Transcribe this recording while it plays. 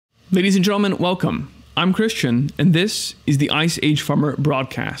Ladies and gentlemen, welcome. I'm Christian, and this is the Ice Age Farmer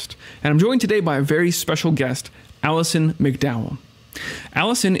broadcast. And I'm joined today by a very special guest, Alison McDowell.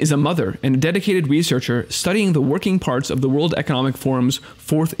 Alison is a mother and a dedicated researcher studying the working parts of the World Economic Forum's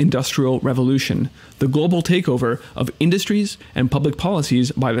Fourth Industrial Revolution, the global takeover of industries and public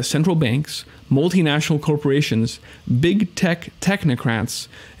policies by the central banks, multinational corporations, big tech technocrats,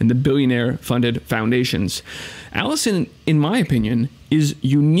 and the billionaire-funded foundations. Alison, in my opinion, is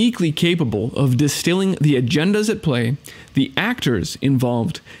uniquely capable of distilling the agendas at play, the actors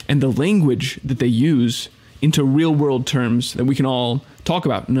involved, and the language that they use into real-world terms that we can all talk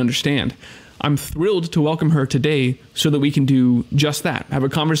about and understand. I'm thrilled to welcome her today so that we can do just that, have a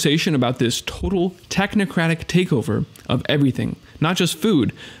conversation about this total technocratic takeover of everything, not just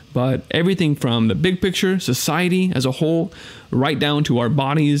food, but everything from the big picture, society as a whole, right down to our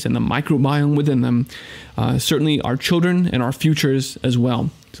bodies and the microbiome within them, certainly our children and our futures as well.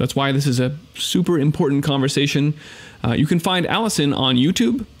 So that's why this is a super important conversation. You can find Alison on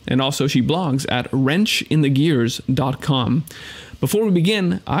YouTube, and also she blogs at wrenchinthegears.com. Before we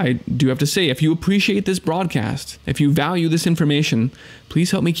begin, I do have to say, if you appreciate this broadcast, if you value this information, please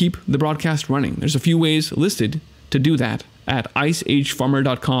help me keep the broadcast running. There's a few ways listed to do that at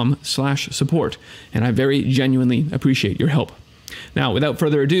iceagefarmer.com/support, and I very genuinely appreciate your help. Now, without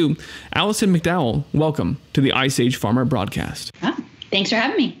further ado, Alison McDowell, welcome to the Ice Age Farmer broadcast. Thanks for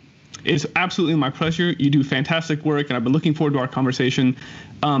having me. It's absolutely my pleasure. You do fantastic work, and I've been looking forward to our conversation.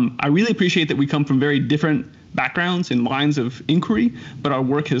 I really appreciate that we come from very different backgrounds and lines of inquiry, but our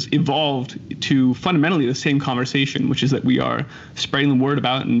work has evolved to fundamentally the same conversation, which is that we are spreading the word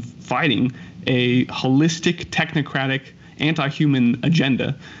about and fighting a holistic, technocratic, anti-human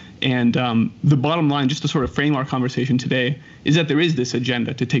agenda. And the bottom line, just to sort of frame our conversation today, is that there is this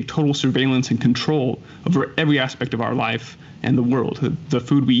agenda to take total surveillance and control over every aspect of our life and the world. The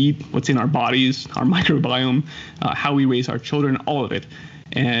food we eat, what's in our bodies, our microbiome, how we raise our children, all of it.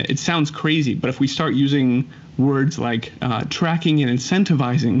 And it sounds crazy, but if we start using words like tracking and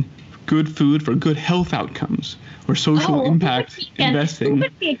incentivizing good food for good health outcomes or social impact investing,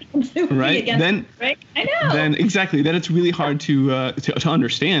 right? Then I know. Then exactly, then it's really hard to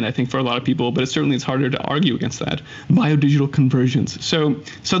understand, I think, for a lot of people, but it's harder to argue against that. Biodigital convergence. So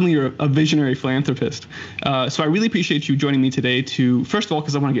suddenly you're a visionary philanthropist. So I really appreciate you joining me today to, first of all,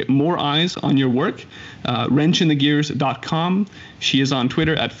 because I want to get more eyes on your work, wrenchinthegears.com. She is on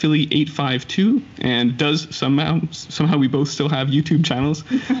Twitter at Philly852 and does somehow we both still have YouTube channels.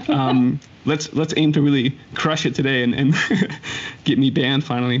 Let's aim to really crush it today and get me banned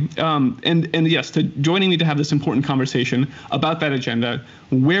finally. And yes, joining me to have this important conversation about that agenda,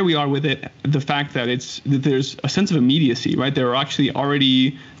 where we are with it, the fact that there's a sense of immediacy, right? There are actually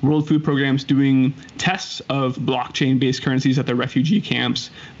already World Food Programs doing tests of blockchain-based currencies at their refugee camps.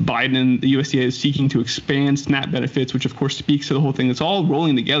 Biden and the USDA is seeking to expand SNAP benefits, which of course speaks to the whole thing. It's all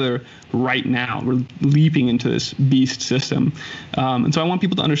rolling together right now. We're leaping into this beast system. And so I want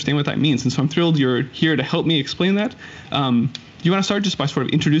people to understand what that means. And so I'm thrilled you're here to help me explain that. You want to start just by sort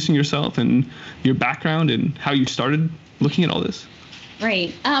of introducing yourself and your background and how you started looking at all this?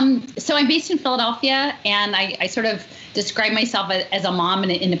 Right. So I'm based in Philadelphia, and I sort of describe myself as a mom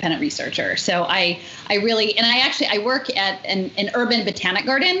and an independent researcher. So I work at an urban botanic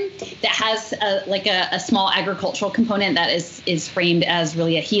garden that has a small agricultural component that is framed as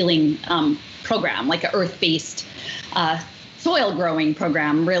really a healing program, like an earth-based soil growing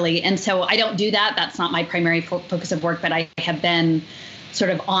program, really. And so I don't do that. That's not my primary focus of work, but I have been sort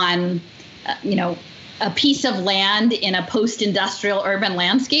of on, a piece of land in a post-industrial urban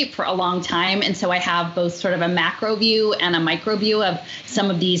landscape for a long time. And so I have both sort of a macro view and a micro view of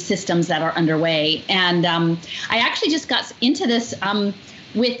some of these systems that are underway. And I actually just got into this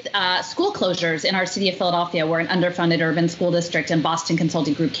with school closures in our city of Philadelphia. We're an underfunded urban school district, and Boston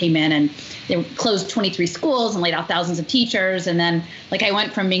Consulting Group came in and they closed 23 schools and laid off thousands of teachers. And then I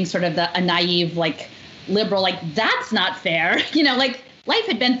went from being sort of a naive, liberal, that's not fair, life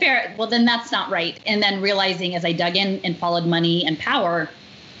had been fair. Well, then that's not right. And then realizing as I dug in and followed money and power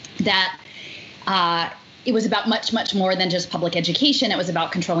that it was about much, much more than just public education. It was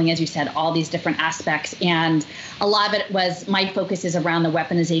about controlling, as you said, all these different aspects. And a lot of it was, my focus is around the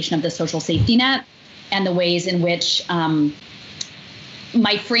weaponization of the social safety net and the ways in which my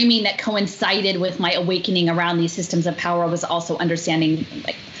framing that coincided with my awakening around these systems of power was also understanding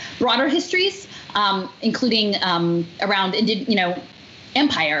broader histories, including around,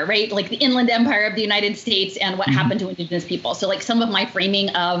 empire, right? Like the inland empire of the United States and what happened to indigenous people. So like some of my framing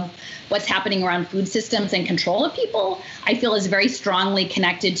of what's happening around food systems and control of people, I feel is very strongly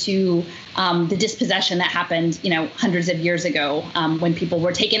connected to the dispossession that happened, hundreds of years ago when people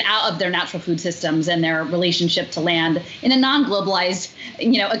were taken out of their natural food systems and their relationship to land in a non-globalized,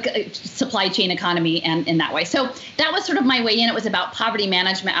 supply chain economy and in that way. So that was sort of my way in. It was about poverty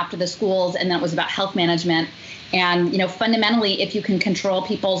management after the schools, and then it was about health management. And, fundamentally, if you can control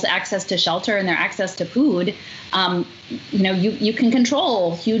people's access to shelter and their access to food, you can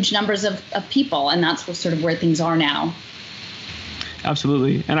control huge numbers of people. And that's sort of where things are now.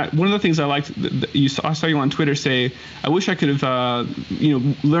 Absolutely. And one of the things I liked, I saw you on Twitter say, I wish I could have,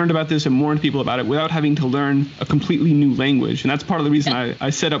 learned about this and warned people about it without having to learn a completely new language. And that's part of the reason I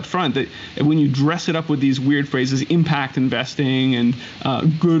said up front that when you dress it up with these weird phrases, impact investing and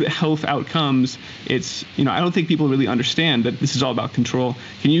good health outcomes, it's, I don't think people really understand that this is all about control.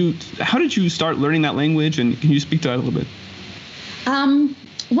 How did you start learning that language? And can you speak to that a little bit?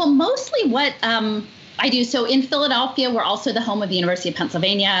 Well, mostly what I do. So in Philadelphia, we're also the home of the University of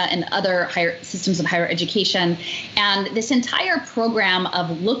Pennsylvania and other higher systems of higher education. And this entire program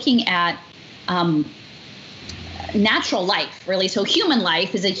of looking at natural life, really. So human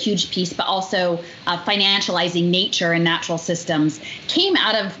life is a huge piece, but also financializing nature and natural systems came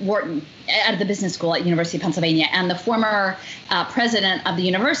out of Wharton, out of the business school at University of Pennsylvania. And the former president of the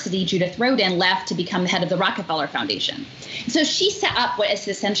university, Judith Rodin, left to become the head of the Rockefeller Foundation. So she set up what has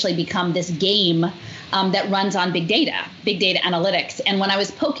essentially become this game that runs on big data analytics. And when I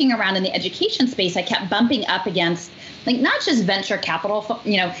was poking around in the education space, I kept bumping up against not just venture capital,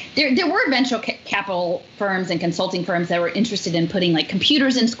 there were venture capital firms and consulting firms that were interested in putting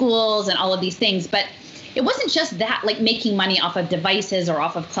computers in schools and all of these things. But it wasn't just that, making money off of devices or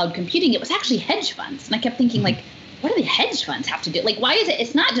off of cloud computing. It was actually hedge funds. And I kept thinking, what do the hedge funds have to do? Why is it?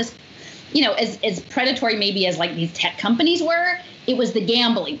 It's not just, as predatory maybe as these tech companies were. It was the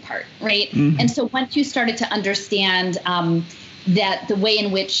gambling part, right? Mm-hmm. And so once you started to understand that the way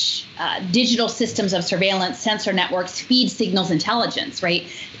in which digital systems of surveillance, sensor networks feed signals intelligence, right?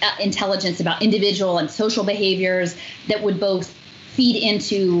 Intelligence about individual and social behaviors that would both feed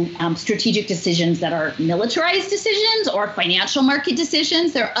into strategic decisions that are militarized decisions or financial market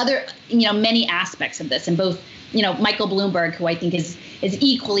decisions. There are other, many aspects of this, and both, Michael Bloomberg, who I think is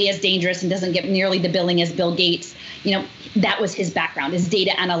equally as dangerous and doesn't get nearly the billing as Bill Gates, that was his background, is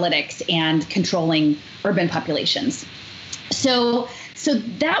data analytics and controlling urban populations. So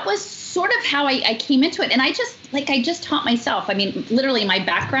that was sort of how I came into it. And I just taught myself. I mean, literally my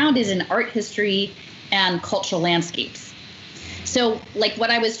background is in art history and cultural landscapes. So what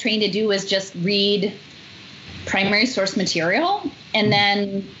I was trained to do was just read primary source material and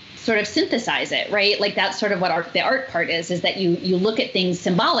then sort of synthesize it, right? That's sort of what the art part is that you look at things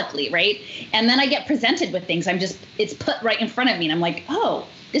symbolically, right? And then I get presented with things. It's put right in front of me. And I'm like, oh,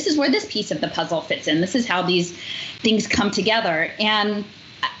 this is where this piece of the puzzle fits in. This is how these things come together. And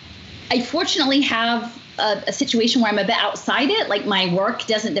I fortunately have a situation where I'm a bit outside it. My work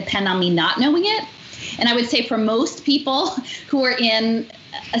doesn't depend on me not knowing it. And I would say for most people who are in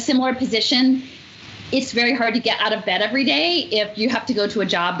a similar position, it's very hard to get out of bed every day if you have to go to a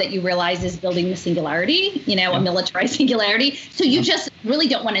job that you realize is building the singularity, a militarized singularity. So you just really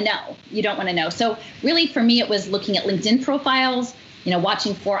don't want to know. You don't want to know. So really for me, it was looking at LinkedIn profiles,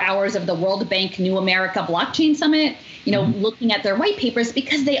 watching 4 hours of the World Bank New America Blockchain Summit, looking at their white papers,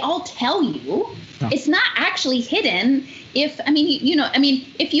 because they all tell you it's not actually hidden.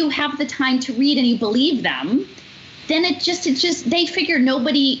 If you have the time to read and you believe them, then it just they figure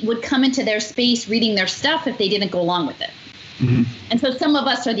nobody would come into their space reading their stuff if they didn't go along with it. Mm-hmm. And so some of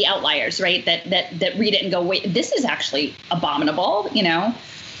us are the outliers, right? That read it and go, wait, this is actually abominable,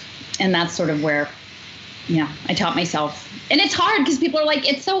 and that's sort of where, I taught myself. And it's hard because people are like,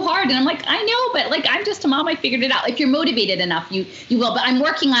 it's so hard. And I'm like, I know, but I'm just a mom. I figured it out. If you're motivated enough, you will. But I'm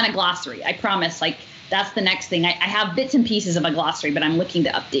working on a glossary. I promise. That's the next thing. I have bits and pieces of a glossary, but I'm looking to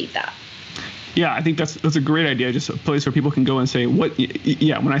update that. Yeah, I think that's a great idea. Just a place where people can go and say,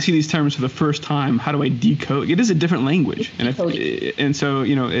 when I see these terms for the first time, how do I decode? It is a different language. And so,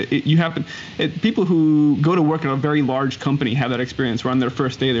 people who go to work at a very large company have that experience where on their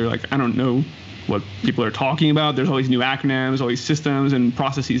first day, they're like, I don't know what people are talking about. There's all these new acronyms, all these systems and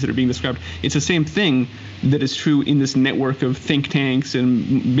processes that are being described. It's the same thing that is true in this network of think tanks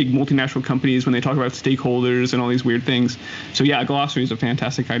and big multinational companies when they talk about stakeholders and all these weird things. So yeah, a glossary is a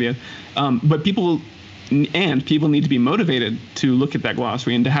fantastic idea. But people need to be motivated to look at that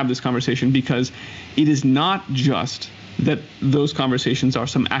glossary and to have this conversation, because it is not just that those conversations are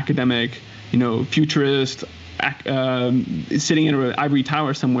some academic, futurist sitting in an ivory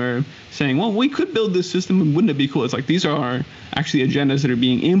tower somewhere saying, well, we could build this system, and wouldn't it be cool? It's like these are actually agendas that are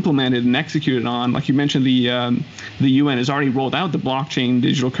being implemented and executed on. Like you mentioned, the UN has already rolled out the blockchain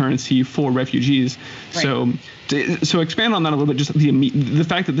digital currency for refugees. Right. So expand on that a little bit, just the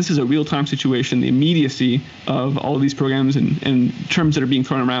fact that this is a real-time situation, the immediacy of all of these programs and terms that are being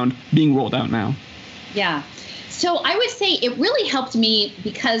thrown around being rolled out now. Yeah. So I would say it really helped me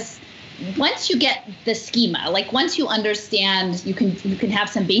because once you get the schema, like once you understand, you can have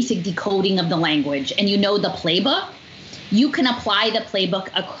some basic decoding of the language and you know the playbook, you can apply the playbook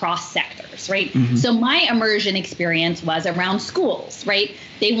across sectors, right? Mm-hmm. So my immersion experience was around schools, right?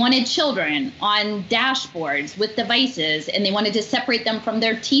 They wanted children on dashboards with devices and they wanted to separate them from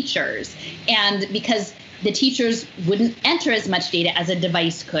their teachers. And because the teachers wouldn't enter as much data as a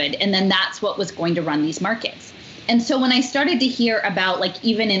device could. And then that's what was going to run these markets. And so when I started to hear about, like,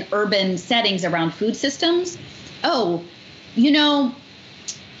 even in urban settings around food systems, for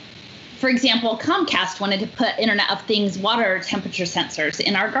example, Comcast wanted to put Internet of Things water temperature sensors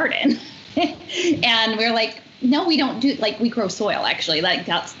in our garden. And we're like, no, we don't do, like, we grow soil, actually. Like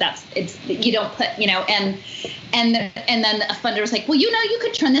you don't put, and then a funder was like, well, you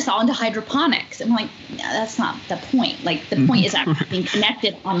could turn this all into hydroponics. I'm like, no, that's not the point. Like, the point is actually being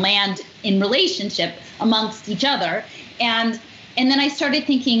connected on land in relationship amongst each other. And then I started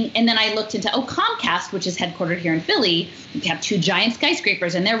thinking, and then I looked into, Comcast, which is headquartered here in Philly. We have 2 giant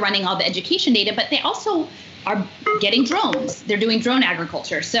skyscrapers and they're running all the education data, but they also are getting drones. They're doing drone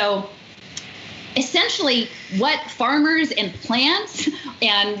agriculture. So essentially what farmers and plants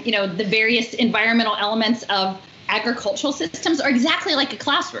and, the various environmental elements of agricultural systems are exactly like a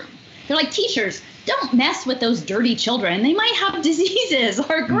classroom. They're like teachers. Don't mess with those dirty children. They might have diseases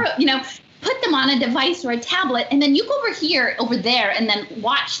or put them on a device or a tablet, and then you go over there, and then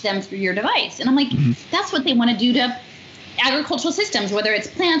watch them through your device. And I'm like, that's what they want to do to agricultural systems, whether it's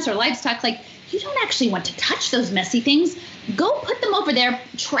plants or livestock. Like, you don't actually want to touch those messy things. Go put them over there,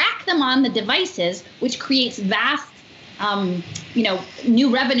 track them on the devices, which creates vast,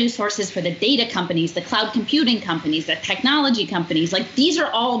 new revenue sources for the data companies, the cloud computing companies, the technology companies. Like, these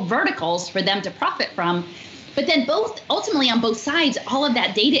are all verticals for them to profit from. But then ultimately on both sides, all of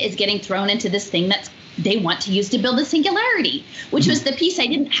that data is getting thrown into this thing that they want to use to build a singularity, which was the piece I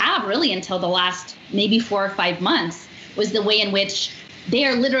didn't have really until the last maybe 4 or 5 months, was the way in which they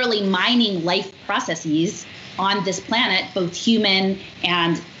are literally mining life processes on this planet, both human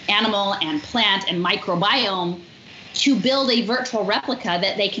and animal and plant and microbiome, to build a virtual replica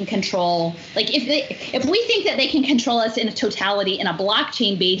that they can control. Like, if we think that they can control us in a totality in a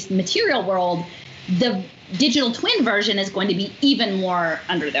blockchain-based material world, the digital twin version is going to be even more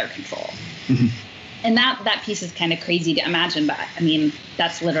under their control. Mm-hmm. And that piece is kind of crazy to imagine, but I mean,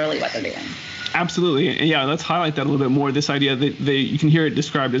 that's literally what they're doing. Absolutely. And yeah, let's highlight that a little bit more. This idea that you can hear it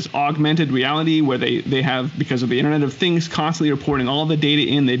described as augmented reality, where they have, because of the Internet of Things, constantly reporting all the data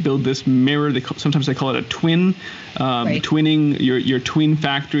in. They build this mirror. Sometimes they call it a twin, right. Twinning your twin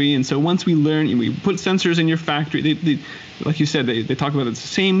factory. And so once we put sensors in your factory, like you said, they talk about it's the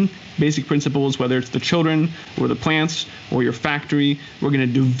same basic principles, whether it's the children or the plants or your factory. We're going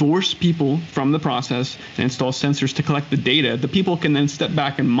to divorce people from the process and install sensors to collect the data. The people can then step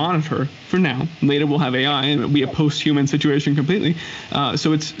back and monitor for now. Later we'll have AI and it'll be a post-human situation completely.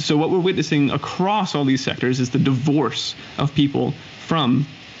 So what we're witnessing across all these sectors is the divorce of people from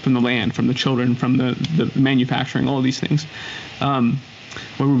the land, from the children, from the manufacturing, all of these things.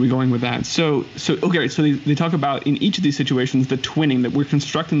 Where were we going with that? So they talk about in each of these situations the twinning, that we're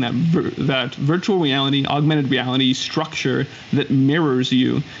constructing that virtual reality, augmented reality structure that mirrors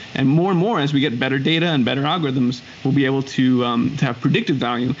you. And more as we get better data and better algorithms, we'll be able to have predictive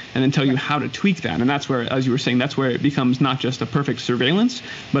value and then tell you how to tweak that. And that's where, as you were saying, that's where it becomes not just a perfect surveillance,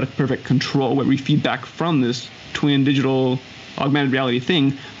 but a perfect control, where we feed back from this twin digital augmented reality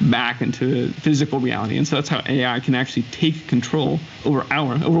thing back into physical reality. And so that's how AI can actually take control over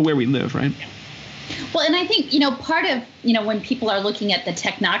where we live, right? Well, and I think, part of, when people are looking at the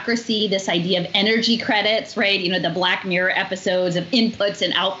technocracy, this idea of energy credits, right? The Black Mirror episodes of inputs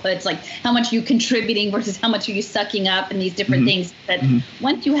and outputs, like how much are you contributing versus how much are you sucking up, and these different things. But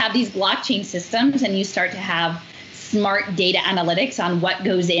once you have these blockchain systems and you start to have smart data analytics on what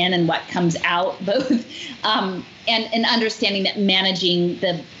goes in and what comes out, both, and understanding that managing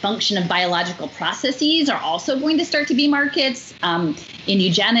the function of biological processes are also going to start to be markets in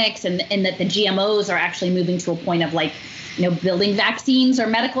eugenics, and that the GMOs are actually moving to a point of building vaccines or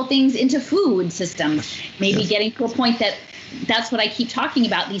medical things into food systems, maybe getting to a point that's what I keep talking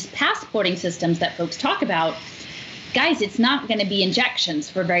about, these passporting systems that folks talk about. guys, it's not going to be injections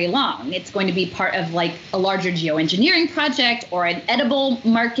for very long. It's going to be part of like a larger geoengineering project or an edible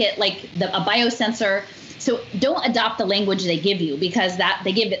market, like a biosensor. So don't adopt the language they give you, because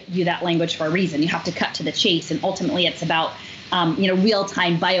they give you that language for a reason. You have to cut to the chase. And ultimately it's about,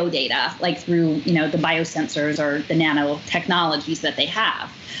 real-time biodata, like through, the biosensors or the nanotechnologies that they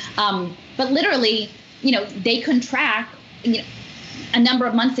have. But literally, they can track, a number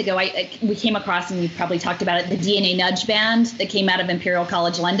of months ago, we came across, and we've probably talked about it, the DNA nudge band that came out of Imperial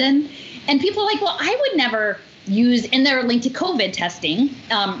College London. And people are like, well, I would never use, and they're linked to COVID testing,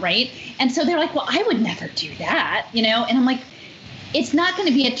 right? And so they're like, well, I would never do that, And I'm like, it's not going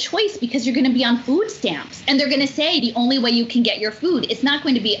to be a choice, because you're going to be on food stamps. And they're going to say the only way you can get your food, it's not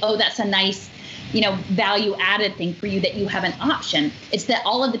going to be, oh, that's a nice, value added thing for you that you have an option. It's that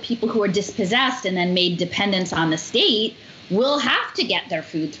all of the people who are dispossessed and then made dependents on the state will have to get their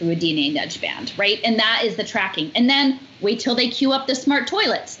food through a DNA nudge band, right? And that is the tracking. And then wait till they queue up the smart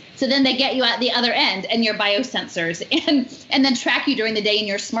toilets. So then they get you at the other end and your biosensors, and then track you during the day in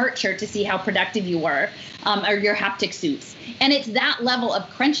your smart shirt to see how productive you were, or your haptic suits. And it's that level of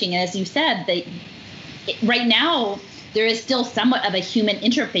crunching. And as you said, right now, there is still somewhat of a human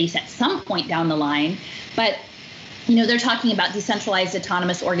interface at some point down the line, but they're talking about decentralized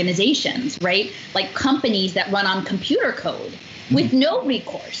autonomous organizations, right? Like companies that run on computer code with no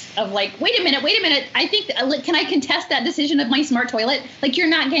recourse of like, wait a minute, I think, can I contest that decision of my smart toilet? Like, you're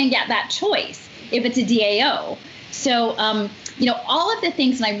not going to get that choice if it's a DAO. So, all of the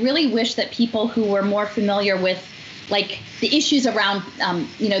things, and I really wish that people who were more familiar with like the issues around,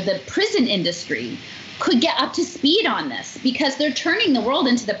 the prison industry could get up to speed on this, because they're turning the world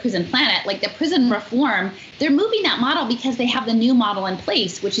into the prison planet. Like the prison reform, they're moving that model because they have the new model in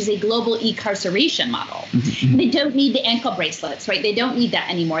place, which is a global e-carceration model. Mm-hmm. They don't need the ankle bracelets, right? They don't need that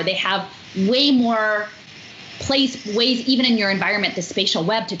anymore. They have way more ways, even in your environment, the spatial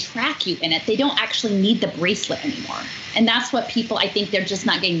web to track you in it. They don't actually need the bracelet anymore. And that's what people, I think they're just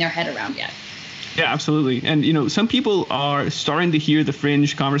not getting their head around yet. Yeah, absolutely. And, some people are starting to hear the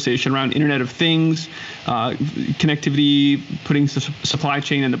fringe conversation around Internet of Things, connectivity, putting supply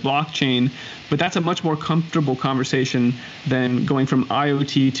chain into blockchain. But that's a much more comfortable conversation than going from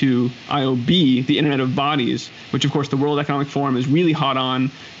IoT to IOB, the Internet of Bodies, which, of course, the World Economic Forum is really hot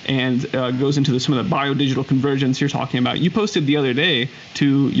on, and goes into some of the biodigital convergence you're talking about. You posted the other day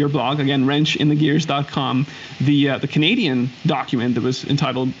to your blog, again, wrenchinthegears.com, the Canadian document that was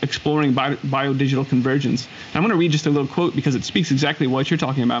entitled Exploring Biodigital Convergence. And I'm going to read just a little quote because it speaks exactly what you're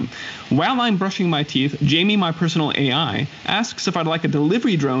talking about. While I'm brushing my teeth, Jamie, my personal AI, asks if I'd like a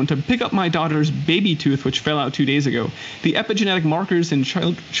delivery drone to pick up my daughter's baby tooth, which fell out 2 days ago. The epigenetic markers in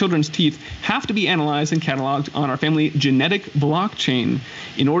children's teeth have to be analyzed and cataloged on our family genetic blockchain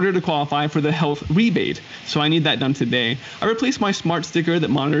in order to qualify for the health rebate. So I need that done today. I replaced my smart sticker that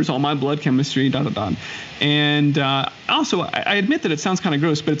monitors all my blood chemistry, ... And also, I admit that it sounds kind of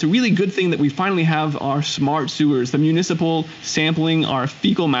gross, but it's a really good thing that we finally have our smart sewers, the municipal sampling our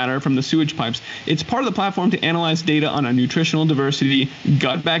fecal matter from the sewage pipes. It's part of the platform to analyze data on our nutritional diversity,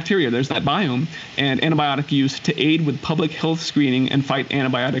 gut bacteria, there's that biome, and antibiotic use to aid with public health screening and fight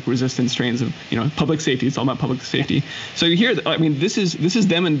antibiotic-resistant strains of, public safety. It's all about public safety. So you hear, this is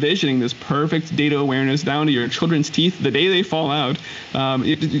them envisioning this perfect data awareness down to your children's teeth the day they fall out.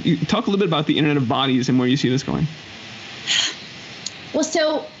 You talk a little bit about the Internet of Bodies and where you see this going. Well,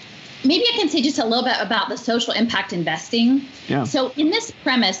 so maybe I can say just a little bit about the social impact investing. Yeah. So in this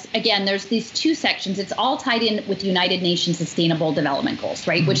premise, again, there's these two sections. It's all tied in with United Nations Sustainable Development Goals,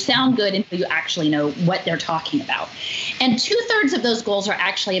 right? Mm-hmm. Which sound good until you actually know what they're talking about. And 2/3 of those goals are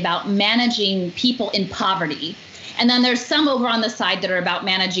actually about managing people in poverty. And then there's some over on the side that are about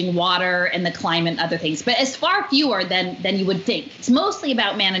managing water and the climate and other things. But as far fewer than you would think. It's mostly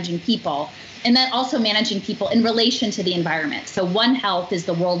about managing people, and then also managing people in relation to the environment. So One Health is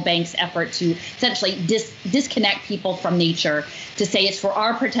the World Bank's effort to essentially disconnect people from nature, to say it's for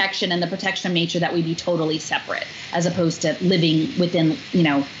our protection and the protection of nature that we be totally separate, as opposed to living within,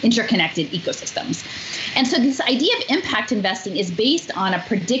 interconnected ecosystems. And so this idea of impact investing is based on a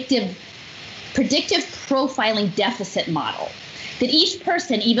predictive profiling deficit model, that each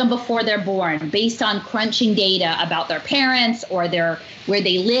person, even before they're born, based on crunching data about their parents or where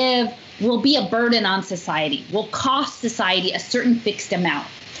they live, will be a burden on society, will cost society a certain fixed amount.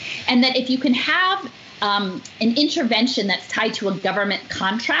 And that if you can have an intervention that's tied to a government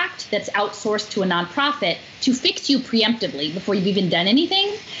contract that's outsourced to a nonprofit to fix you preemptively before you've even done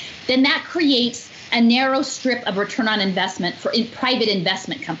anything, then that creates a narrow strip of return on investment for private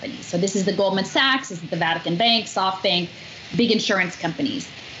investment companies. So this is the Goldman Sachs, this is the Vatican Bank, SoftBank, big insurance companies.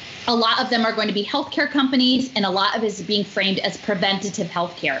 A lot of them are going to be healthcare companies, and a lot of it is being framed as preventative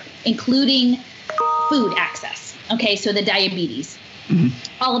healthcare, including food access. Okay, so the diabetes,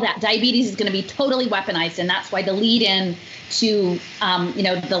 all of that. Diabetes is going to be totally weaponized, and that's why the lead-in to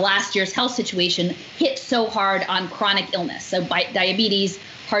the last year's health situation hit so hard on chronic illness. So diabetes,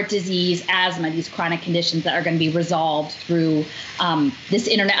 heart disease, asthma, these chronic conditions that are going to be resolved through this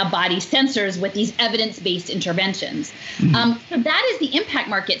Internet of Body sensors with these evidence-based interventions. So that is the impact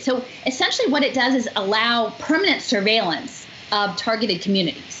market. So essentially what it does is allow permanent surveillance of targeted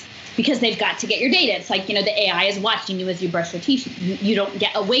communities, because they've got to get your data. It's like, the AI is watching you as you brush your teeth. You don't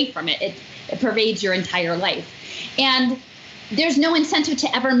get away from it. It pervades your entire life. And there's no incentive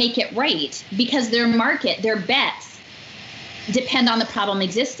to ever make it right, because their market, their bets, depend on the problem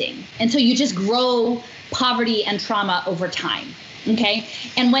existing. And so you just grow poverty and trauma over time, okay?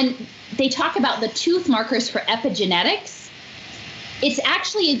 And when they talk about the tooth markers for epigenetics, it's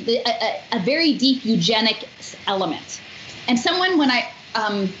actually a very deep eugenics element. And someone, when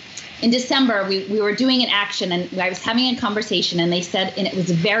in December, we were doing an action, and I was having a conversation, and they said, and it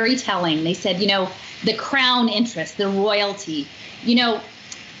was very telling, they said, the crown interest, the royalty,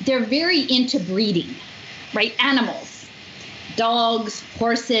 they're very into breeding, right? Animals, dogs,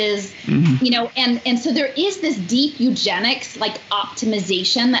 horses, and so there is this deep eugenics, like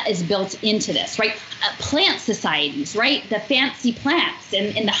optimization, that is built into this, right? Plant societies, right? The fancy plants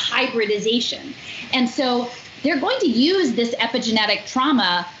and the hybridization. And so they're going to use this epigenetic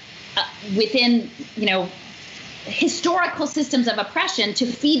trauma within, historical systems of oppression to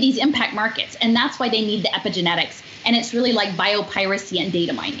feed these impact markets. And that's why they need the epigenetics. And it's really like biopiracy and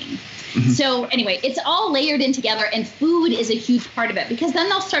data mining. So anyway, it's all layered in together, and food is a huge part of it, because then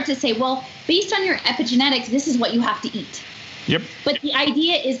they'll start to say, well, based on your epigenetics, this is what you have to eat. Yep. But the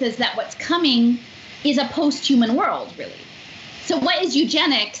idea is that what's coming is a post-human world, really. So what is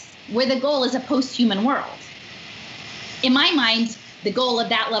eugenics, where the goal is a post-human world? In my mind, the goal of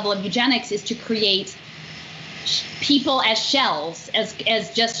that level of eugenics is to create people as shells,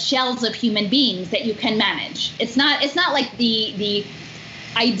 as just shells of human beings that you can manage. It's not like the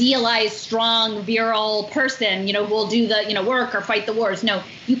idealized, strong, virile person, who will do the, work or fight the wars. No,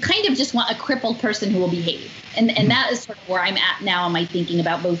 you kind of just want a crippled person who will behave. And that is sort of where I'm at now in my thinking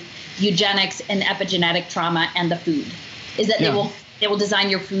about both eugenics and epigenetic trauma and the food, is that they will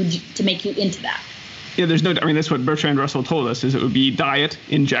design your food to make you into that. Yeah, that's what Bertrand Russell told us, is it would be diet,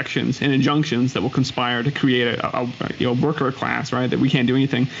 injections, and injunctions that will conspire to create a worker class, right, that we can't do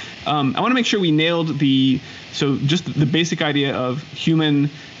anything. I want to make sure we nailed just the basic idea of human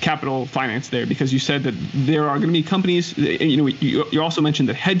capital finance there, because you said that there are going to be companies, you also mentioned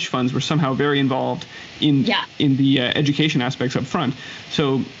that hedge funds were somehow very involved in the education aspects up front.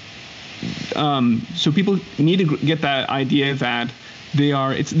 So people need to get that idea that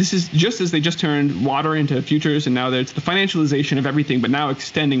this is just as they just turned water into futures, and now it's the financialization of everything, but now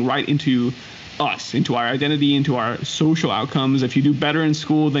extending right into us, into our identity, into our social outcomes. If you do better in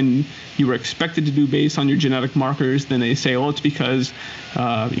school than you were expected to do based on your genetic markers, then they say, it's because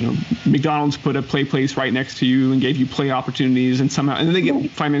McDonald's put a play place right next to you and gave you play opportunities, and then they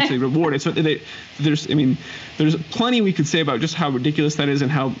get financially rewarded. So there's plenty we could say about just how ridiculous that is, and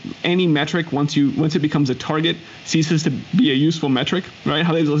how any metric, once it becomes a target, ceases to be a useful metric, right?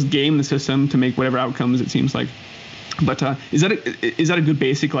 How they just game the system to make whatever outcomes it seems like. But is that a good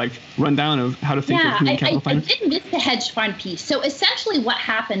basic rundown of how to think of human capital finance? I did miss the hedge fund piece. So essentially what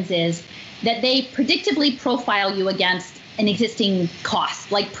happens is that they predictably profile you against an existing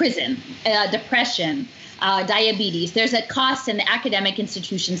cost, like prison, depression, diabetes. There's a cost, and the academic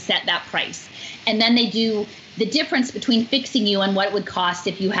institutions set that price. And then they do the difference between fixing you and what it would cost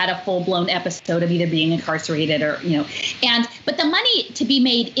if you had a full-blown episode of either being incarcerated or, but the money to be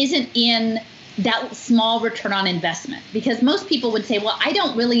made isn't in that small return on investment, because most people would say, well, I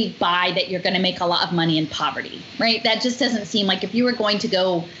don't really buy that you're going to make a lot of money in poverty, right? That just doesn't seem like, if you were going to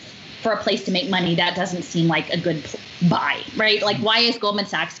go for a place to make money, that doesn't seem like a good buy, right? Like, why is Goldman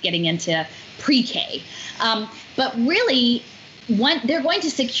Sachs getting into pre-K? But really, they're going to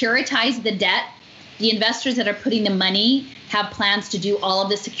securitize the debt. The investors that are putting the money have plans to do all of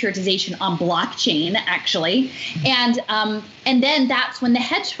the securitization on blockchain, actually. And then that's when the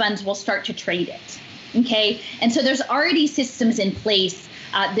hedge funds will start to trade it. Okay. And so there's already systems in place.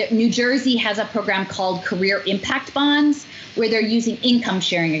 New Jersey has a program called Career Impact Bonds, where they're using income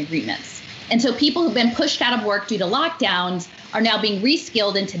sharing agreements. And so people who've been pushed out of work due to lockdowns are now being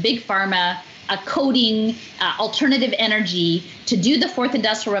reskilled into big pharma, coding, alternative energy to do the fourth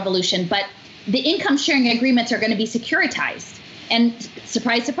industrial revolution. But the income sharing agreements are going to be securitized. And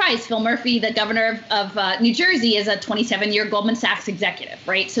surprise, surprise, Phil Murphy, the governor of New Jersey, is a 27-year Goldman Sachs executive,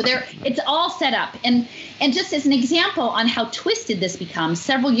 right? So it's all set up. And just as an example on how twisted this becomes,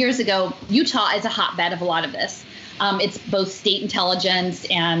 several years ago, Utah is a hotbed of a lot of this. It's both state intelligence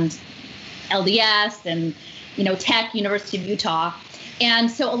and LDS and, Tech, University of Utah.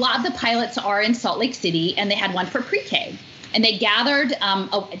 And so a lot of the pilots are in Salt Lake City, and they had one for pre-K. And they gathered,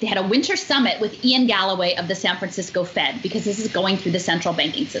 they had a winter summit with Ian Galloway of the San Francisco Fed, because this is going through the central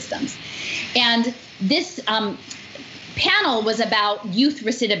banking systems. And this panel was about youth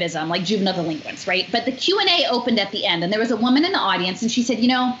recidivism, like juvenile delinquents, right? But the Q&A opened at the end, and there was a woman in the audience, and she said,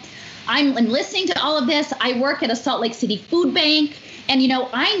 I'm listening to all of this. I work at a Salt Lake City food bank, and,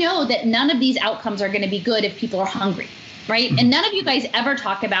 I know that none of these outcomes are going to be good if people are hungry, right? Mm-hmm. And none of you guys ever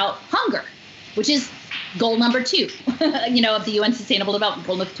talk about hunger, which is goal number 2, of the UN Sustainable Development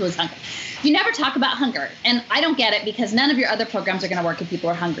Goal number 2 is hunger. You never talk about hunger. And I don't get it, because none of your other programs are going to work if people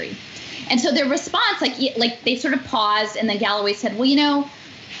are hungry. And so their response, like they sort of paused, and then Galloway said, well,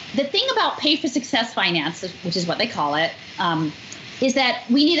 the thing about pay for success finance, which is what they call it, is that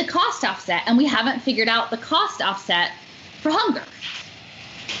we need a cost offset, and we haven't figured out the cost offset for hunger.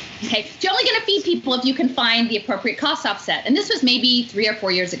 Okay, so you're only going to feed people if you can find the appropriate cost offset. And this was maybe 3 or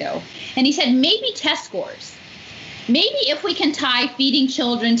 4 years ago. And he said, maybe test scores. Maybe if we can tie feeding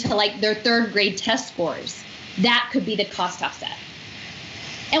children to like their 3rd grade test scores, that could be the cost offset.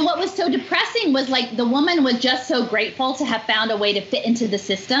 And what was so depressing was like the woman was just so grateful to have found a way to fit into the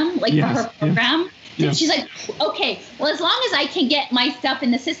system, like for her program. Yeah. She's like, okay, well, as long as I can get my stuff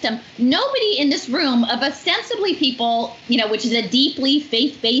in the system, nobody in this room of ostensibly people, which is a deeply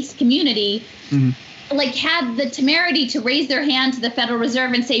faith-based community, like had the temerity to raise their hand to the Federal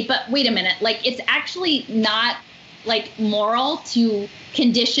Reserve and say, but wait a minute, like it's actually not like moral to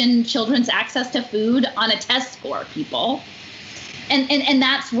condition children's access to food on a test score, people. And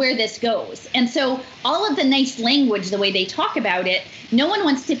that's where this goes. And so all of the nice language, the way they talk about it, no one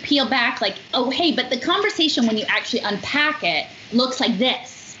wants to peel back like, oh, hey, but the conversation when you actually unpack it looks like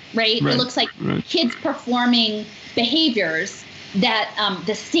this, right? It looks like kids performing behaviors that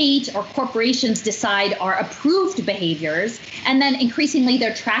the state or corporations decide are approved behaviors. And then increasingly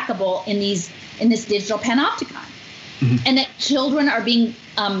they're trackable in this digital panopticon. And that children are being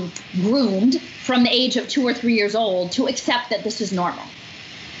groomed from the age of 2 or 3 years old to accept that this is normal.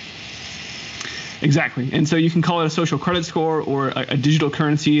 Exactly. And so you can call it a social credit score or a digital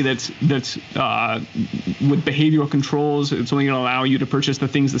currency that's with behavioral controls. It's only going to allow you to purchase the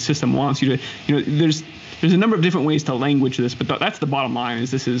things the system wants you to. There's a number of different ways to language this, but that's the bottom line. Is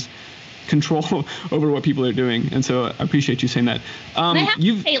this is control over what people are doing. And so I appreciate you saying that. And I have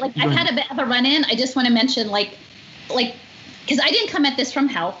to say, I've had a bit of a run-in. I just want to mention, because I didn't come at this from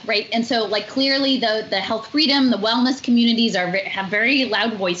health, right? And so, clearly the health freedom, the wellness communities have very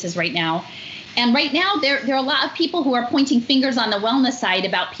loud voices right now. And right now, there are a lot of people who are pointing fingers on the wellness side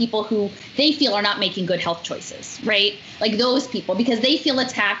about people who they feel are not making good health choices, right? Like those people, because they feel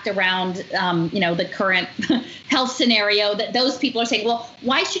attacked around, the current health scenario, that those people are saying, well,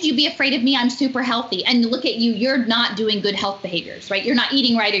 why should you be afraid of me? I'm super healthy. And look at you, you're not doing good health behaviors, right? You're not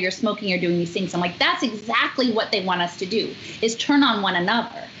eating right, or you're smoking, or doing these things. I'm like, that's exactly what they want us to do, is turn on one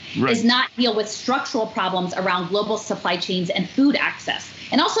another, is not deal with structural problems around global supply chains and food access.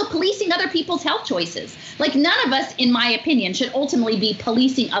 And also policing other people's health choices. Like none of us, in my opinion, should ultimately be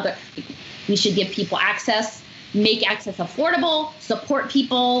policing other. We should give people access, make access affordable, support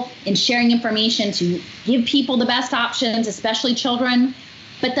people in sharing information to give people the best options, especially children.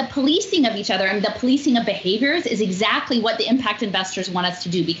 But the policing of each other and the policing of behaviors is exactly what the impact investors want us to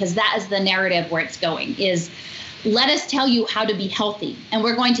do, because that is the narrative where it's going, is let us tell you how to be healthy, and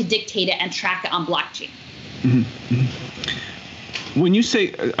we're going to dictate it and track it on blockchain. When you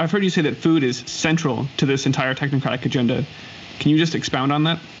say, I've heard you say that food is central to this entire technocratic agenda. Can you just expound on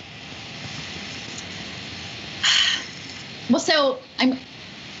that? Well, so I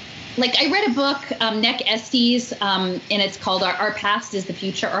read a book, Nick Estes, and it's called Our Past is the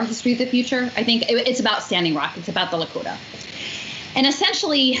Future, Our History of the Future. I think it's about Standing Rock. It's about the Lakota. And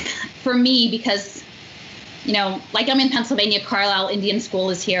essentially, for me, because, I'm in Pennsylvania, Carlisle Indian School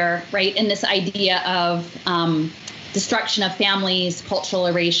is here, right? And this idea of destruction of families, cultural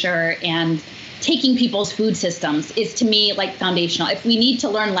erasure, and taking people's food systems is, to me, foundational. If we need to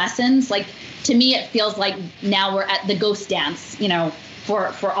learn lessons, to me, it feels like now we're at the ghost dance,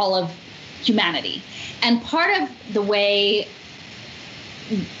 for all of humanity. And part of the way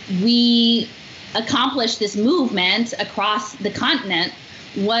we accomplished this movement across the continent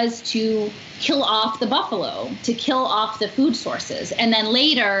was to kill off the buffalo, to kill off the food sources. And then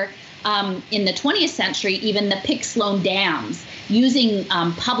later, in the 20th century, even the Pix-Sloan dams, using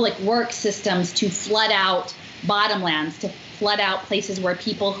public work systems to flood out bottomlands, to flood out places where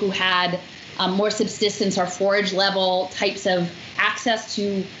people who had more subsistence or forage level types of access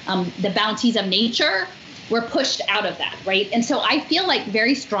to the bounties of nature were pushed out of that, right? And so I feel like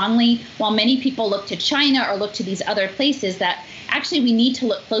very strongly, while many people look to China or look to these other places, that actually we need to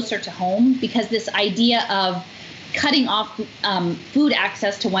look closer to home, because this idea of cutting off food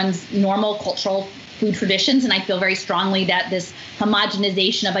access to one's normal cultural food traditions, and I feel very strongly that this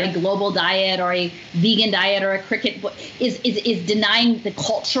homogenization of a global diet or a vegan diet or a cricket is denying the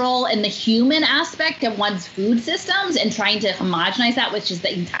cultural and the human aspect of one's food systems and trying to homogenize that, which is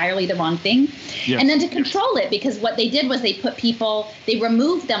entirely the wrong thing. Yeah. And then to control it, because what they did was they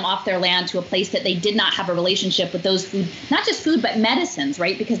removed them off their land to a place that they did not have a relationship with those food, not just food, but medicines,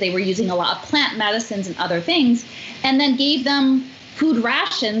 right? Because they were using a lot of plant medicines and other things, and then gave them food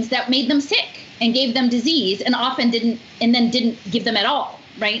rations that made them sick and gave them disease, and often didn't give them at all,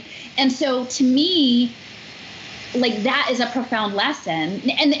 right? And so to me, like, that is a profound lesson.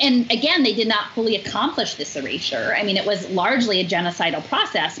 And again, they did not fully accomplish this erasure. I mean, it was largely a genocidal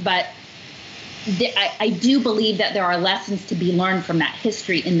process, but I do believe that there are lessons to be learned from that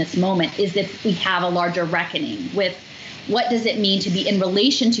history in this moment, is if we have a larger reckoning with what does it mean to be in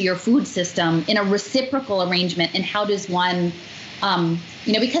relation to your food system in a reciprocal arrangement, and how does one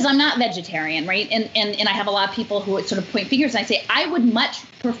because I'm not vegetarian, right? And I have a lot of people who would sort of point fingers, and I say, I would much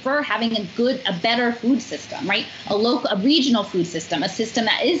prefer having a better food system, right? A regional food system, a system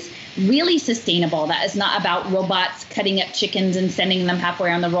that is really sustainable, that is not about robots cutting up chickens and sending them halfway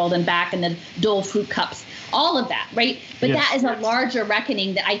around the world and back, and the Dole fruit cups, all of that, right? But yes, that is a larger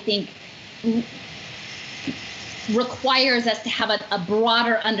reckoning that I think requires us to have a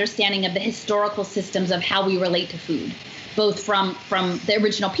broader understanding of the historical systems of how we relate to food, both from the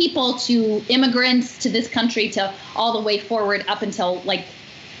original people to immigrants to this country to all the way forward up until the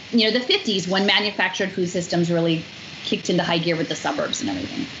 50s, when manufactured food systems really kicked into high gear with the suburbs and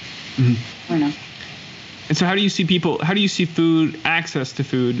everything. Mm-hmm. I don't know. And so how do you see food, access to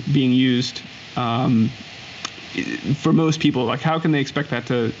food being used for most people? Like, how can they expect that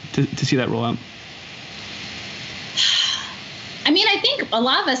to see that roll out? I mean, I think a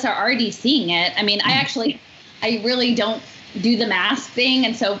lot of us are already seeing it. I mean, I really don't do the mask thing,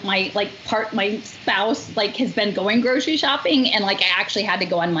 and so my spouse has been going grocery shopping, and I actually had to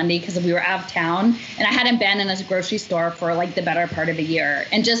go on Monday because we were out of town, and I hadn't been in a grocery store for the better part of a year,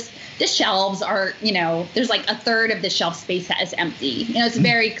 and just the shelves are, there's a third of the shelf space that is empty. It's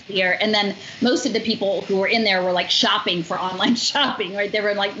very clear, and then most of the people who were in there were shopping for online shopping, right? There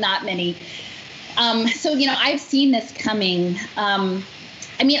were not many. So I've seen this coming.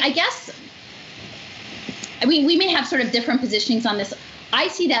 We may have sort of different positionings on this. I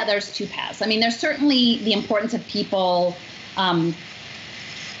see that there's two paths. I mean, there's certainly the importance of people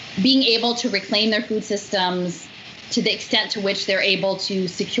being able to reclaim their food systems to the extent to which they're able to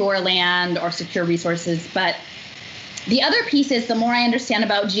secure land or secure resources. But the other piece is, the more I understand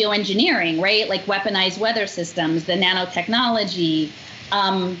about geoengineering, right, like weaponized weather systems, the nanotechnology,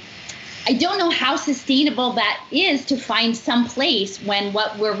 I don't know how sustainable that is to find some place when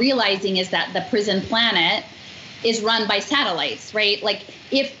what we're realizing is that the prison planet is run by satellites, right? Like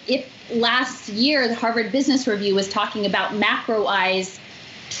if last year the Harvard Business Review was talking about macro eyes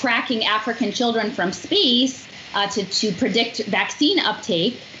tracking African children from space to predict vaccine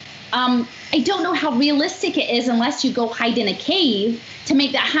uptake, I don't know how realistic it is unless you go hide in a cave to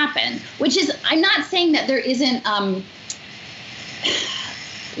make that happen, which is, I'm not saying that there isn't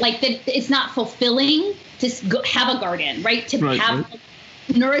that it's not fulfilling to have a garden, right? To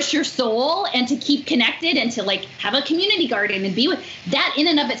nourish your soul and to keep connected and to have a community garden and be with that in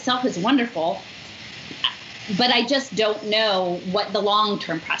and of itself is wonderful. But I just don't know what the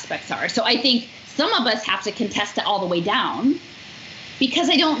long-term prospects are. So I think some of us have to contest it all the way down, because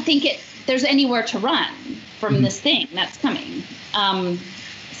I don't think there's anywhere to run from this thing that's coming.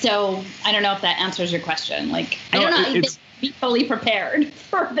 So I don't know if that answers your question. I don't know. Be fully prepared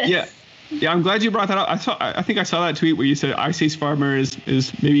for this. Yeah, I'm glad you brought that up. I think I saw that tweet where you said Ice Age Farmer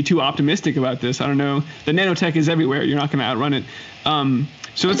is maybe too optimistic about this. I don't know. The nanotech is everywhere. You're not going to outrun it.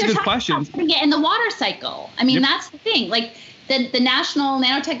 So it's a good question. In the water cycle. I mean, that's the thing. The National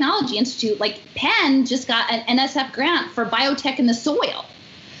Nanotechnology Institute, Penn just got an NSF grant for biotech in the soil.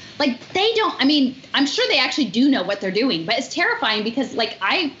 They don't. I mean, I'm sure they actually do know what they're doing, but it's terrifying because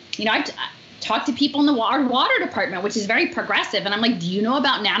I talk to people in the water department, which is very progressive. And I'm like, do you know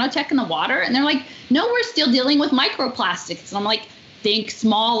about nanotech in the water? And they're like, no, we're still dealing with microplastics. And I'm like, think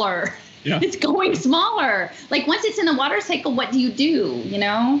smaller. Yeah. It's going smaller. Once it's in the water cycle, what do?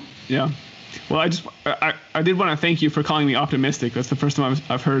 Yeah. Well, I did want to thank you for calling me optimistic. That's the first time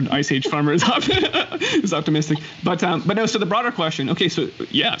I've heard Ice Age Farmer is optimistic. But no. So the broader question. Okay. So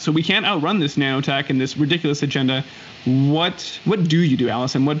we can't outrun this nanotech and this ridiculous agenda. What do you do,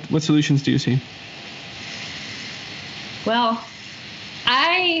 Alison? What solutions do you see? Well,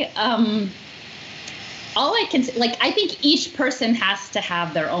 all I can say, I think each person has to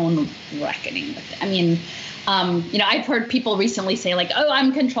have their own reckoning with it. I mean, I've heard people recently say oh,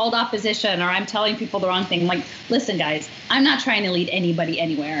 I'm controlled opposition, or I'm telling people the wrong thing. Listen, guys, I'm not trying to lead anybody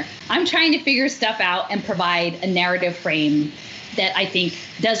anywhere. I'm trying to figure stuff out and provide a narrative frame that I think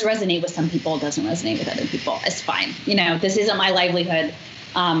does resonate with some people, doesn't resonate with other people. It's fine. This isn't my livelihood.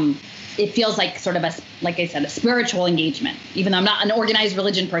 It feels like sort of like I said, a spiritual engagement, even though I'm not an organized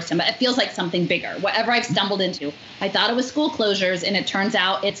religion person, but it feels like something bigger. Whatever I've stumbled into, I thought it was school closures, and it turns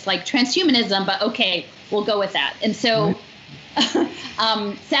out it's like transhumanism, but okay, we'll go with that. And so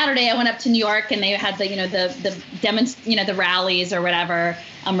Saturday I went up to New York, and they had the rallies or whatever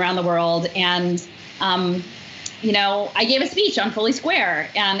around the world. And, I gave a speech on Foley Square,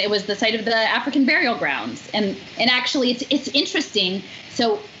 and it was the site of the African burial grounds. And actually it's interesting.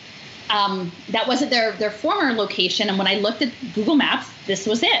 So that wasn't their former location. And when I looked at Google Maps, this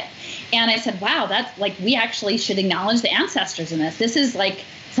was it. And I said, wow, that's we actually should acknowledge the ancestors in this. This is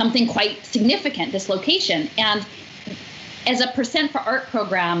something quite significant, this location. And as a Percent for Art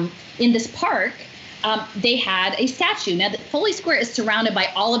program in this park, they had a statue. Now, Foley Square is surrounded by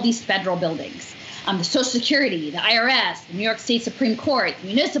all of these federal buildings. The Social Security, the IRS, the New York State Supreme Court,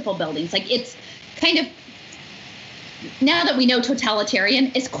 municipal buildings. It's kind of, now that we know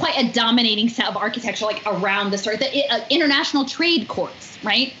totalitarian, it's quite a dominating set of architecture around the sort of international trade courts,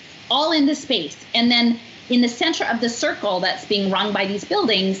 right? All in this space. And then in the center of the circle that's being rung by these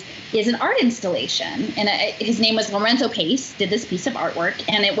buildings is an art installation. And his name was Lorenzo Pace, did this piece of artwork,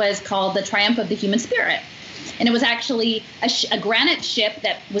 and it was called The Triumph of the Human Spirit. And it was actually a granite ship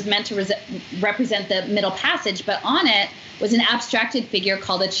that was meant to represent the Middle Passage, but on it was an abstracted figure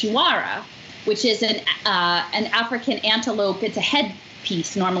called a chihuahua, which is an African antelope. It's a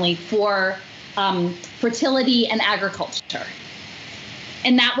headpiece normally for fertility and agriculture.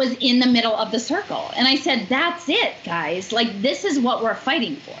 And that was in the middle of the circle. And I said, that's it, guys. This is what we're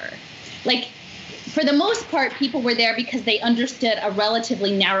fighting for. For the most part, people were there because they understood a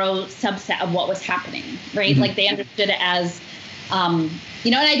relatively narrow subset of what was happening, right? Mm-hmm. They understood it as, and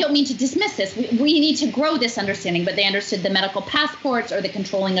I don't mean to dismiss this. We need to grow this understanding, but they understood the medical passports or the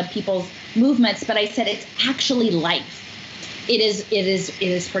controlling of people's movements. But I said, it's actually life. It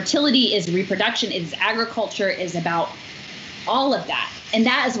is fertility, is reproduction, it is agriculture, it is about all of that. And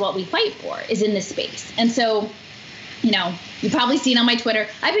that is what we fight for, is in this space. And so, you've probably seen on my Twitter,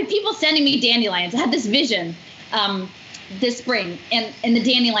 I've had people sending me dandelions. I had this vision this spring, and the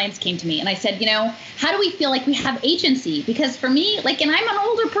dandelions came to me. And I said, how do we feel like we have agency? Because for me, and I'm an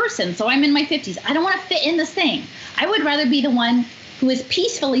older person, so I'm in my 50s. I don't want to fit in this thing. I would rather be the one who is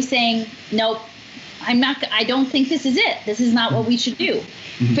peacefully saying, nope, I don't think this is it. This is not what we should do.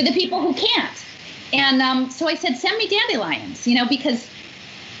 Mm-hmm. For the people who can't. And so I said, send me dandelions, because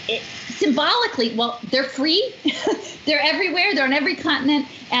symbolically, well, they're free. They're everywhere. They're on every continent,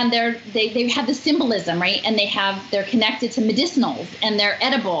 and they have the symbolism, right? And they're connected to medicinals, and they're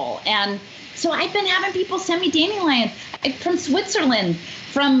edible. And so I've been having people send me dandelions from Switzerland,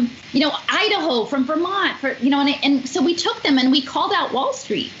 from Idaho, from Vermont, and so we took them and we called out Wall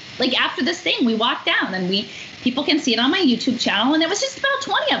Street. After this thing, we walked down, and people can see it on my YouTube channel, and it was just about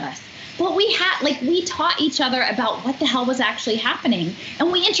 20 of us. But we taught each other about what the hell was actually happening.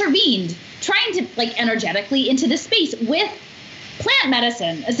 And we intervened, trying to energetically into the space with plant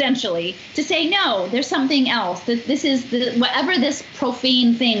medicine, essentially, to say, no, there's something else. This is whatever this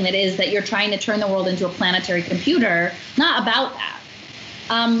profane thing that is that you're trying to turn the world into a planetary computer, not about that.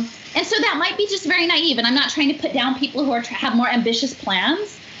 And so that might be just very naive. And I'm not trying to put down people who have more ambitious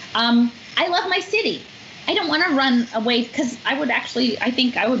plans. I love my city. I don't want to run away because I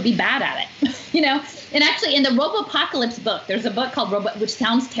think I would be bad at it, And actually in the Robopocalypse book, there's a book called Robot, which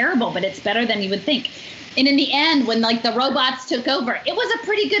sounds terrible, but it's better than you would think. And in the end, when the robots took over, it was a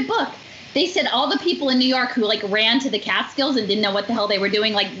pretty good book. They said all the people in New York who ran to the Catskills and didn't know what the hell they were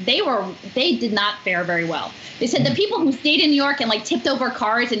doing, they did not fare very well. They said the people who stayed in New York and tipped over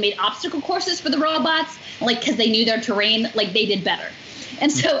cars and made obstacle courses for the robots, because they knew their terrain, they did better.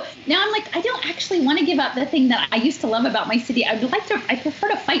 And so now I'm I don't actually want to give up the thing that I used to love about my city. I prefer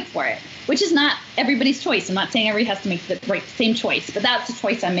to fight for it, which is not everybody's choice. I'm not saying everybody has to make the same choice, but that's the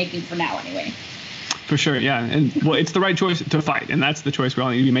choice I'm making for now anyway. For sure, yeah. And well, it's the right choice to fight, and that's the choice we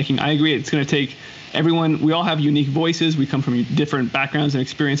all need to be making. I agree. It's going to take everyone. We all have unique voices. We come from different backgrounds and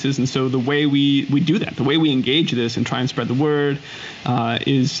experiences, and so the way we do that, the way we engage this and try and spread the word,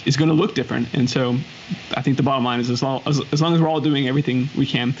 is going to look different. And so, I think the bottom line is as long as we're all doing everything we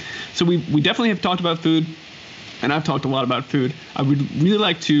can. So we definitely have talked about food. And I've talked a lot about food. I would really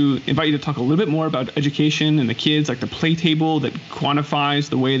like to invite you to talk a little bit more about education and the kids, like the play table that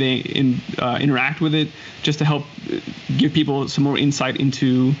quantifies the way they interact with it, just to help give people some more insight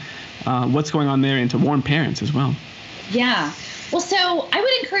into what's going on there and to warn parents as well. Yeah. Well, so I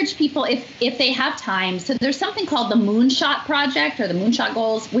would encourage people, if they have time, so there's something called the Moonshot Project or the Moonshot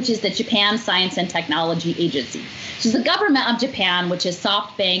Goals, which is the Japan Science and Technology Agency. So it's the government of Japan, which is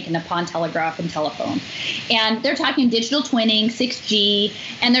SoftBank and Nippon Telegraph and Telephone. And they're talking digital twinning, 6G,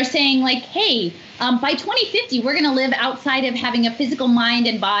 and they're saying like, hey, by 2050, we're going to live outside of having a physical mind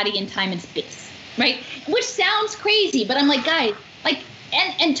and body in time and space, right? Which sounds crazy, but I'm like, guys, like,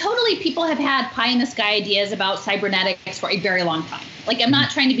 and totally people have had pie in the sky ideas about cybernetics for a very long time. Like, I'm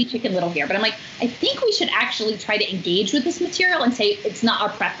not trying to be Chicken Little here, but I'm like, I think we should actually try to engage with this material and say it's not our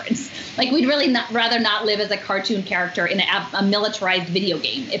preference. Like, we'd really rather not live as a cartoon character in a militarized video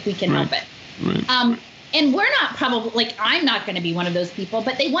game if we can help it. Right. And we're not probably, like, I'm not going to be one of those people,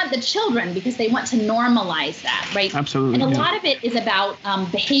 but they want the children because they want to normalize that, right? Absolutely. And a lot of it is about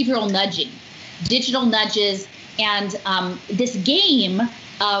behavioral nudging, digital nudges. And this game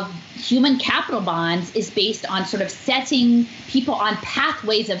of human capital bonds is based on sort of setting people on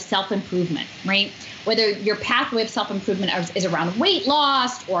pathways of self-improvement, right? Whether your pathway of self-improvement is around weight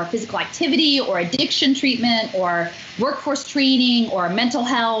loss or physical activity or addiction treatment or workforce training or mental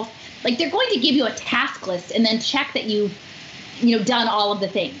health, like they're going to give you a task list and then check that you've done all of the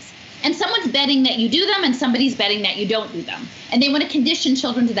things. And someone's betting that you do them and somebody's betting that you don't do them. And they want to condition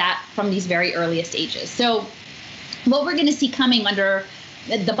children to that from these very earliest ages. So what we're going to see coming under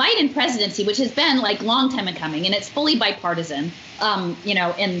the Biden presidency, which has been like long time in coming, and it's fully bipartisan, and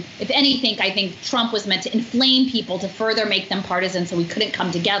if anything, I think Trump was meant to inflame people to further make them partisan so we couldn't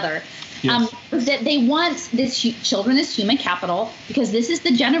come together. Yes. That they want children as human capital because this is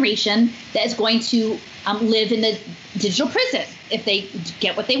the generation that is going to live in the digital prison if they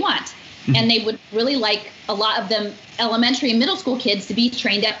get what they want. Mm-hmm. And they would really like a lot of them elementary and middle school kids to be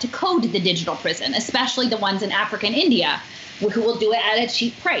trained up to code the digital prison, especially the ones in Africa and India, who will do it at a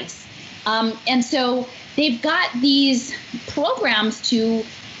cheap price. And so they've got these programs to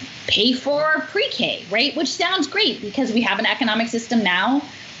pay for pre-K, right? Which sounds great because we have an economic system now,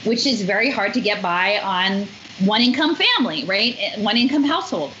 which is very hard to get by on one income family, right? One income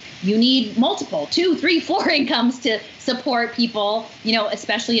household. You need multiple, 2, 3, 4 incomes to support people,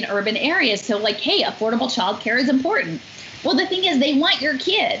 especially in urban areas. So like, hey, affordable childcare is important. Well, the thing is they want your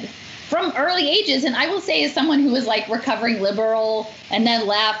kid from early ages. And I will say as someone who was like recovering liberal and then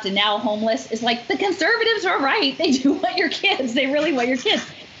left and now homeless is like the conservatives are right. They do want your kids. They really want your kids.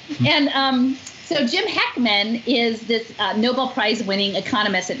 And so Jim Heckman is this Nobel Prize winning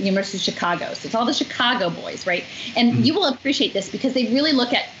economist at the University of Chicago. So it's all the Chicago boys, right? And you will appreciate this because they really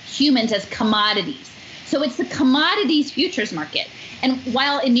look at humans as commodities. So it's the commodities futures market. And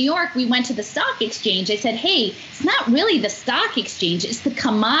while in New York, we went to the stock exchange, I said, hey, it's not really the stock exchange, it's the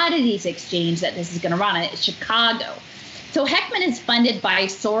commodities exchange that this is going to run on. It's Chicago. So Heckman is funded by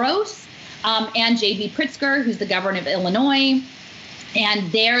Soros and J.B. Pritzker, who's the governor of Illinois.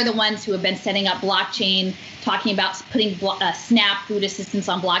 And they're the ones who have been setting up blockchain, talking about putting SNAP food assistance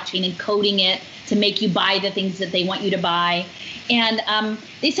on blockchain and coding it to make you buy the things that they want you to buy. And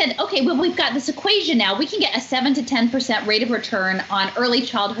they said, okay, well, we've got this equation now. We can get a 7 to 10% rate of return on early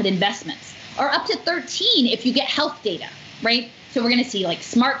childhood investments, or up to 13 if you get health data, right? So we're going to see like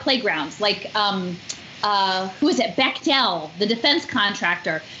smart playgrounds, like who is it? Bechtel, the defense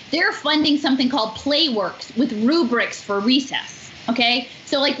contractor. They're funding something called Playworks with rubrics for recess. Okay,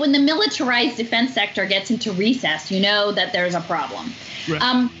 so like when the militarized defense sector gets into recess, you know that there's a problem. Right.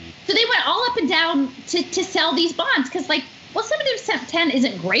 So they went all up and down to sell these bonds because like, well, 7%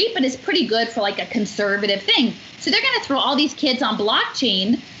 isn't great, but it's pretty good for like a conservative thing. So they're going to throw all these kids on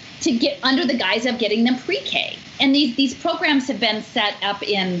blockchain to get under the guise of getting them pre-K. And these programs have been set up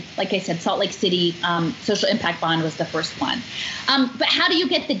in, like I said, Salt Lake City. Social Impact Bond was the first one. But how do you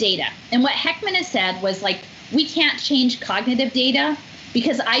get the data? And what Heckman has said was like, we can't change cognitive data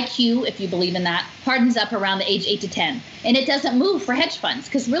because IQ, if you believe in that, hardens up around the age 8 to 10. And it doesn't move for hedge funds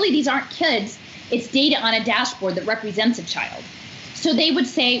because really these aren't kids. It's data on a dashboard that represents a child. So they would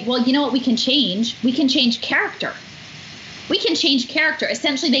say, well, you know what we can change? We can change character. We can change character.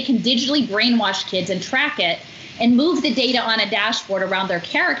 Essentially, they can digitally brainwash kids and track it and move the data on a dashboard around their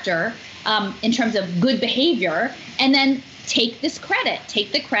character in terms of good behavior, and then take the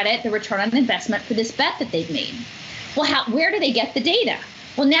credit, the return on investment for this bet that they've made. Well, where do they get the data?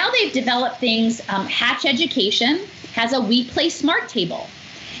 Well, now they've developed things. Hatch Education has a We Play Smart table.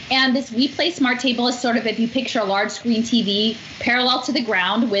 And this We Play Smart table is sort of, if you picture a large screen TV parallel to the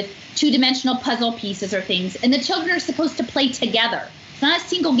ground with two-dimensional puzzle pieces or things, and the children are supposed to play together. It's not a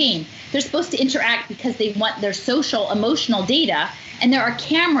single game. They're supposed to interact because they want their social, emotional data. And there are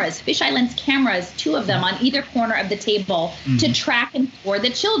cameras, fisheye lens cameras, 2 of them on either corner of the table to track and score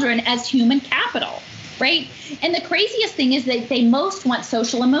the children as human capital, right? And the craziest thing is that they most want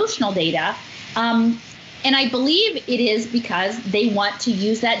social emotional data. And I believe it is because they want to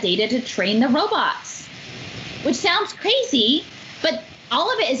use that data to train the robots, which sounds crazy, but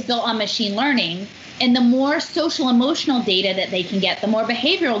all of it is built on machine learning. And the more social emotional data that they can get, the more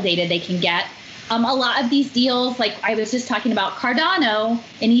behavioral data they can get. A lot of these deals, like I was just talking about Cardano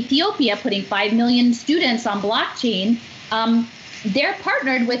in Ethiopia, putting 5 million students on blockchain. They're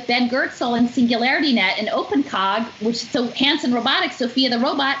partnered with Ben Goertzel and SingularityNet and OpenCog, which so Hanson Robotics, Sophia the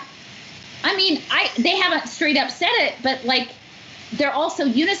robot. I mean, they haven't straight up said it, but like they're also,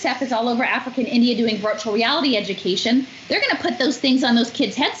 UNICEF is all over Africa and India doing virtual reality education. They're going to put those things on those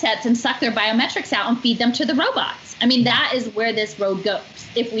kids' headsets and suck their biometrics out and feed them to the robots. I mean, that is where this road goes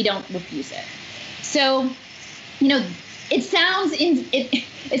if we don't refuse it. So, you know, it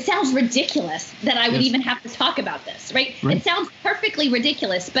sounds ridiculous that I would even have to talk about this, right? It sounds perfectly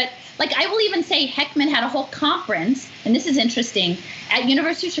ridiculous, but like I will even say Heckman had a whole conference, and this is interesting, at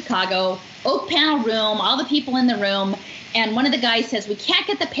University of Chicago, oak panel room, all the people in the room, and one of the guys says, we can't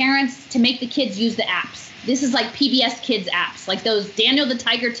get the parents to make the kids use the apps. This is like PBS Kids apps, like those Daniel the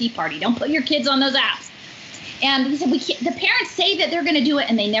Tiger Tea Party. Don't put your kids on those apps. And he said, the parents say that they're going to do it,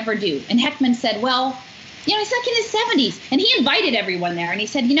 and they never do. And Heckman said, well, you know, he's like in his 70s, and he invited everyone there. And he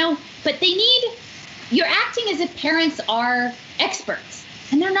said, you know, but you're acting as if parents are experts,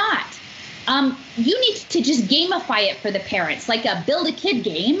 and they're not. You need to just gamify it for the parents, like a build a kid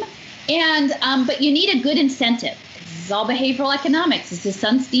game. And but you need a good incentive. This is all behavioral economics. This is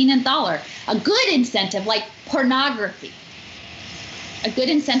Sunstein and Thaler. A good incentive like pornography. A good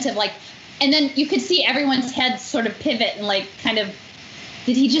incentive like, and then you could see everyone's heads sort of pivot and like kind of,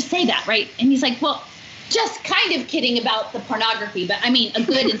 did he just say that, right? And he's like, well, just kind of kidding about the pornography, but I mean a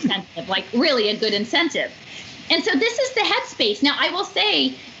good incentive, like really a good incentive. And so this is the headspace. Now, I will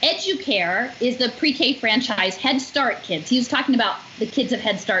say Educare is the pre-K franchise Head Start kids. He was talking about the kids of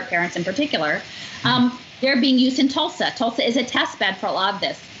Head Start parents in particular. They're being used in Tulsa. Tulsa is a test bed for a lot of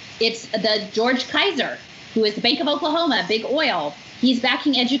this. It's the George Kaiser, who is the Bank of Oklahoma, big oil. He's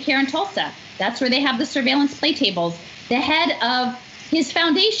backing Educare in Tulsa. That's where they have the surveillance play tables. The head of his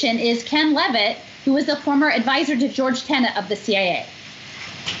foundation is Ken Levitt, who was a former advisor to George Tenet of the CIA.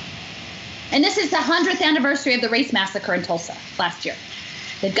 And this is the 100th anniversary of the race massacre in Tulsa last year.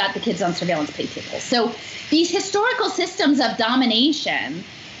 They've got the kids on surveillance play tables. So these historical systems of domination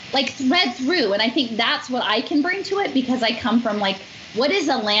like thread through. And I think that's what I can bring to it because I come from like, what is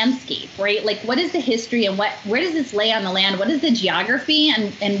a landscape, right? Like what is the history and where does this lay on the land? What is the geography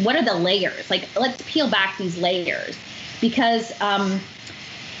and what are the layers? Like let's peel back these layers because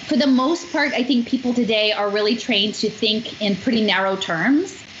for the most part, I think people today are really trained to think in pretty narrow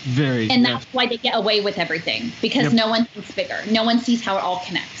terms. And that's why they get away with everything because no one thinks bigger. No one sees how it all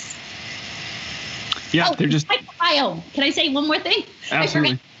connects. They're just microbiome. Can I say one more thing?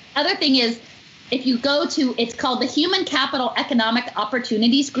 Absolutely. Other thing is, if you go to, it's called the Human Capital Economic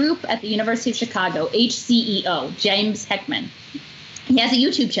Opportunities Group at the University of Chicago, HCEO, James Heckman. He has a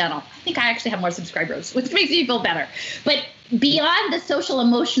YouTube channel. I think I actually have more subscribers, which makes me feel better. But beyond the social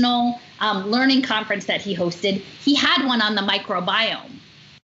emotional learning conference that he hosted, he had one on the microbiome.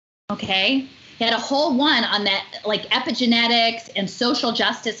 Okay, he had a whole one on that, like epigenetics and social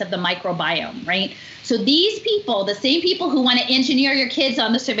justice of the microbiome, right? So these people, the same people who want to engineer your kids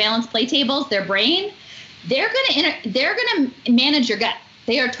on the surveillance play tables, their brain, they're gonna manage your gut.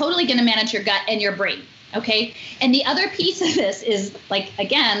 They are totally gonna manage your gut and your brain. Okay, and the other piece of this is like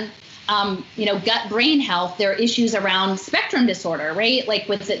again, gut brain health. There are issues around spectrum disorder, right? Like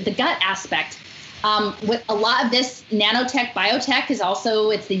with the gut aspect. With a lot of this nanotech, biotech is also,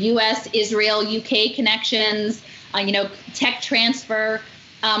 it's the US, Israel, UK connections, tech transfer.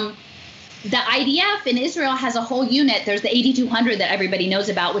 The IDF in Israel has a whole unit. There's the 8200 that everybody knows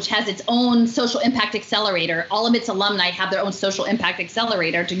about, which has its own social impact accelerator. All of its alumni have their own social impact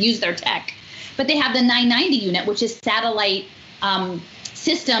accelerator to use their tech. But they have the 990 unit, which is satellite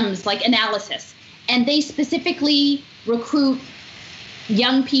systems like analysis. And they specifically recruit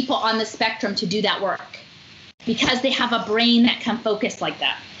young people on the spectrum to do that work. because they have a brain that can focus like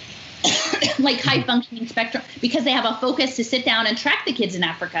that. Like high functioning spectrum, because they have a focus to sit down and track the kids in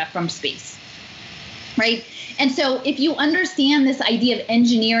Africa from space. Right. And so if you understand this idea of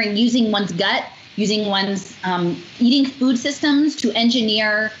engineering, using one's gut, using one's eating food systems to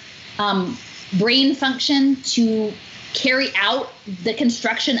engineer brain function to carry out the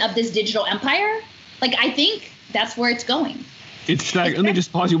construction of this digital empire, like, I think that's where it's going. It's like, let me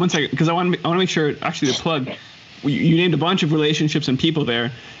just pause you one second, because I want to make sure, actually, the plug. You named a bunch of relationships and people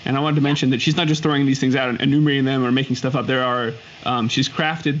there, and I wanted to mention that she's not just throwing these things out and enumerating them or making stuff up. There are, she's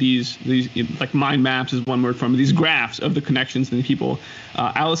crafted these like mind maps is one word for them, these graphs of the connections and the people.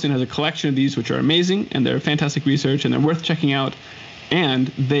 Alison has a collection of these which are amazing, and they're fantastic research, and they're worth checking out. And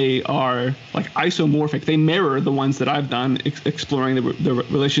they are like isomorphic. They mirror the ones that I've done, exploring the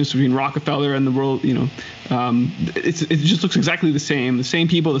relations between Rockefeller and the world. You know, it just looks exactly the same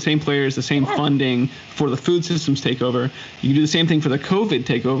people, the same players, the same funding for the food systems takeover. You can do the same thing for the COVID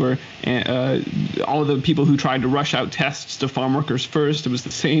takeover. And all of the people who tried to rush out tests to farm workers first, it was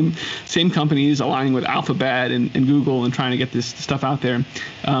the same companies aligning with Alphabet and Google and trying to get this stuff out there.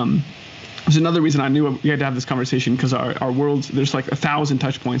 There's another reason I knew we had to have this conversation, because our worlds, there's like 1,000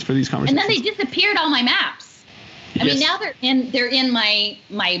 touch points for these conversations. And then they disappeared all my maps. I mean, now they're in my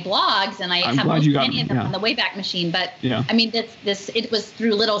blogs, and I have many of them on the Wayback Machine. But I mean, it was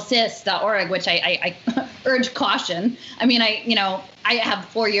through littlesis.org, which I urge caution. I mean, I have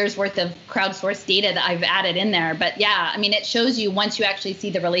 4 years worth of crowdsourced data that I've added in there. But yeah, I mean, it shows you, once you actually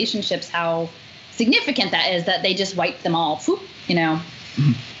see the relationships, how significant that is, that they just wiped them all. Whoop,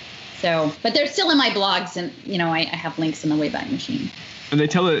 Mm-hmm. So, but they're still in my blogs, and I have links in the Wayback Machine. And they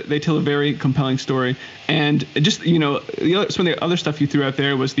tell a very compelling story. And just some of the other stuff you threw out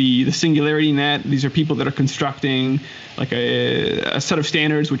there was the singularity net. These are people that are constructing like a set of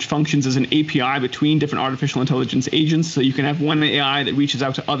standards which functions as an API between different artificial intelligence agents. So you can have one AI that reaches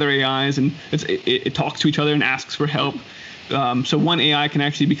out to other AIs, and it talks to each other and asks for help. So one AI can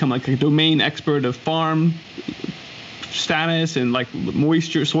actually become like a domain expert of farm status and like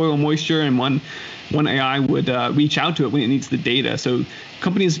soil moisture, and one AI would reach out to it when it needs the data. So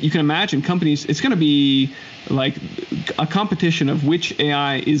you can imagine companies, it's going to be like a competition of which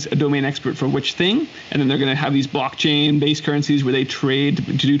AI is a domain expert for which thing, and then they're going to have these blockchain-based currencies where they trade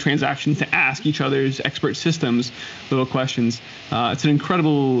to do transactions to ask each other's expert systems little questions. It's an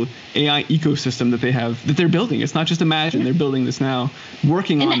incredible AI ecosystem that they're building. It's not just imagine, they're building this now,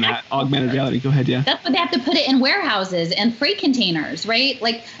 working on that augmented reality. Go ahead, yeah. That's what they have to put it in warehouses and freight containers, right?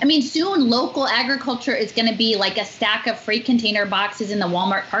 Like, I mean, soon local agriculture is going to be like a stack of freight container boxes in the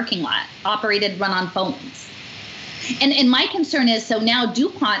Walmart parking lot, run on phones. And my concern is, so now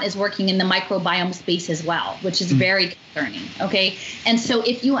DuPont is working in the microbiome space as well, which is very concerning. Okay. And so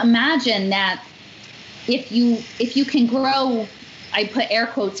if you imagine that if you can grow, I put air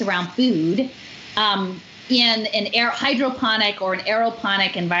quotes around food, in an hydroponic or an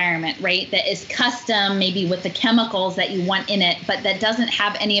aeroponic environment, right, that is custom, maybe with the chemicals that you want in it, but that doesn't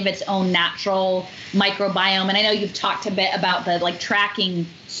have any of its own natural microbiome. And I know you've talked a bit about the tracking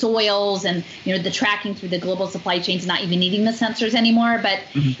soils and the tracking through the global supply chains, not even needing the sensors anymore. But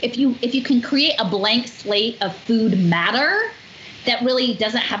if you can create a blank slate of food matter that really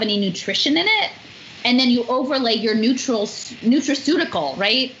doesn't have any nutrition in it, and then you overlay your nutraceutical,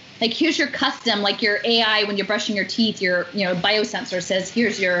 right? Like, here's your custom, like your AI, when you're brushing your teeth, your biosensor says,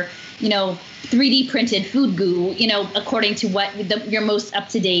 here's your 3D printed food goo, according to what your most up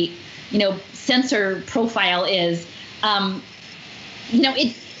to date sensor profile is.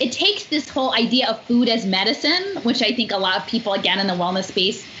 It takes this whole idea of food as medicine, which I think a lot of people, again, in the wellness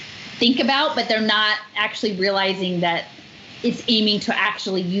space think about, but they're not actually realizing that it's aiming to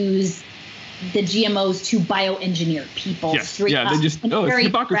actually use the GMOs to bioengineer people. Yes. Yeah, they just, it's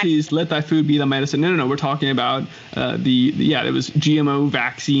Hippocrates, let thy food be thy medicine. No, we're talking about there was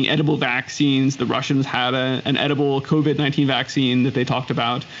GMO edible vaccines. The Russians had an edible COVID-19 vaccine that they talked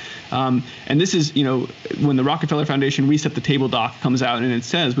about. And this is, when the Rockefeller Foundation Reset the Table doc comes out, and it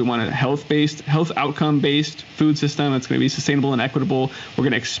says we want a health outcome-based food system that's going to be sustainable and equitable. We're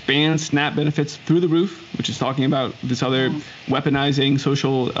going to expand SNAP benefits through the roof, which is talking about this other weaponizing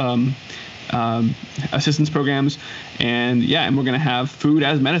social assistance programs, and we're going to have food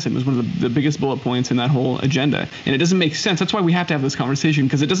as medicine. It was one of the biggest bullet points in that whole agenda, and it doesn't make sense. That's why we have to have this conversation,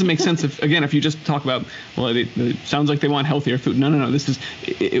 because it doesn't make sense if you just talk about, it sounds like they want healthier food. No. This is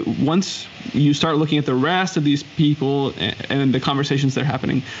once you start looking at the rest of these people and the conversations that are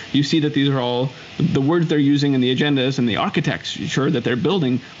happening, you see that these are all the words they're using and the agendas and the architecture that they're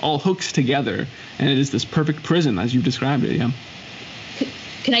building all hooks together, and it is this perfect prison as you've described it. Yeah.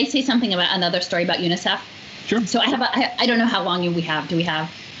 Can I say something about another story about UNICEF? Sure. So I don't know how long we have. Do we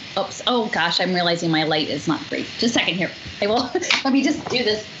have? Oops. Oh gosh, I'm realizing my light is not great. Just a second here. I will. Let me just do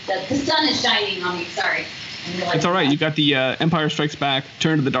this. The sun is shining on me. Sorry. It's all right. You got the Empire Strikes Back,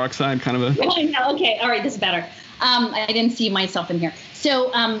 Turn to the Dark Side kind of a. Oh, no. Okay. All right. This is better. I didn't see myself in here.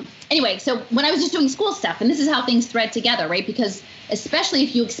 So anyway, so when I was just doing school stuff, and this is how things thread together, right? Because especially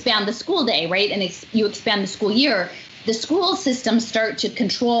if you expand the school day, right, and you expand the school year, the school systems start to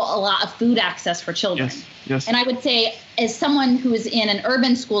control a lot of food access for children. Yes. Yes. And I would say, as someone who is in an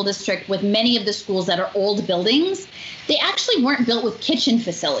urban school district with many of the schools that are old buildings, they actually weren't built with kitchen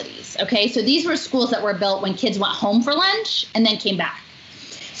facilities. Okay, so these were schools that were built when kids went home for lunch and then came back.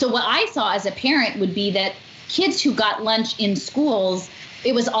 So what I saw as a parent would be that kids who got lunch in schools,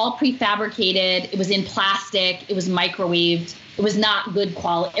 it was all prefabricated, it was in plastic, it was microwaved, it was not good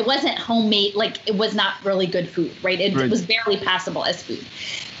quality. It wasn't homemade, like it was not really good food, right? It was barely passable as food.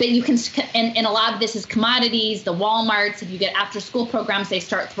 But you can, and a lot of this is commodities, the Walmarts, if you get after school programs, they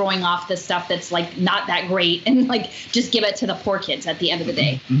start throwing off the stuff that's like not that great and like just give it to the poor kids at the end of the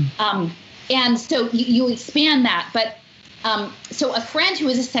day. And so you expand that. But so a friend who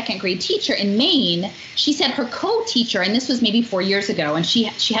was a second grade teacher in Maine, she said her co-teacher, and this was maybe 4 years ago, and she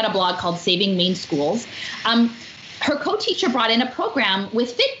had a blog called Saving Maine Schools. Her co-teacher brought in a program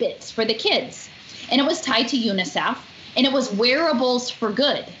with Fitbits for the kids, and it was tied to UNICEF, and it was wearables for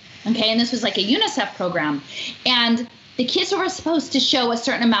good. Okay, and this was like a UNICEF program, and the kids were supposed to show a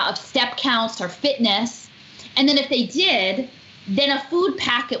certain amount of step counts or fitness, and then if they did, then a food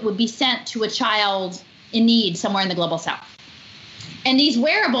packet would be sent to a child in need somewhere in the global south. And these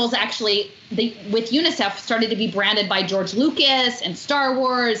wearables actually, with UNICEF, started to be branded by George Lucas and Star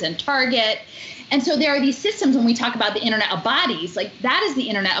Wars and Target. And so there are these systems when we talk about the Internet of Bodies, like that is the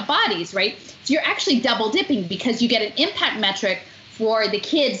Internet of Bodies, right? So you're actually double dipping because you get an impact metric for the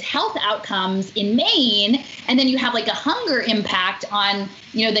kids' health outcomes in Maine, and then you have like a hunger impact on,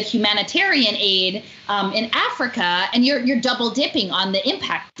 you know, the humanitarian aid in Africa, and you're double dipping on the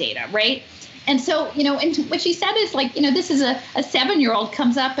impact data, right? And so, you know, and what she said is like, you know, this is a 7-year-old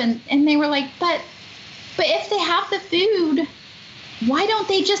comes up and they were like, but if they have the food, why don't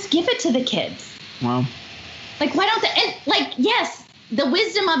they just give it to the kids? Wow. Like, why don't they, and like, yes, the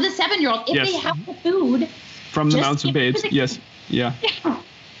wisdom of the 7-year-old, if they have the food. From the mouths of babes, yes, yeah.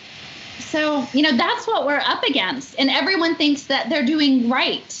 So, you know, that's what we're up against. And everyone thinks that they're doing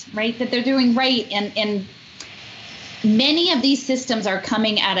right, that they're doing right. And many of these systems are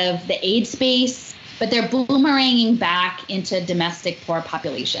coming out of the aid space, but they're boomeranging back into domestic poor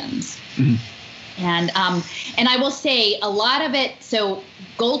populations. Mm-hmm. And I will say a lot of it, so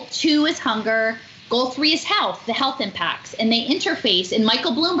goal 2 is hunger, goal 3 is health, the health impacts, and they interface, and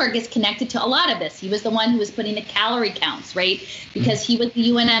Michael Bloomberg is connected to a lot of this. He was the one who was putting the calorie counts, right? Because he was the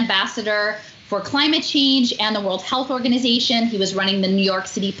UN ambassador for climate change and the World Health Organization. He was running the New York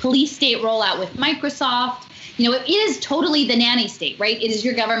City police state rollout with Microsoft. You know, it is totally the nanny state, right? It is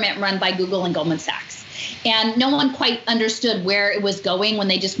your government run by Google and Goldman Sachs. And no one quite understood where it was going when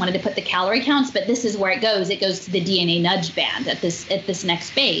they just wanted to put the calorie counts, but this is where it goes. It goes to the DNA nudge band at this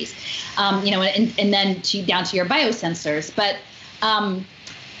next phase, you know, and then down to your biosensors. But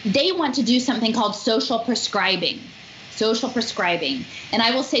they want to do something called social prescribing. And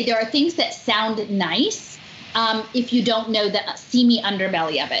I will say there are things that sound nice if you don't know the seamy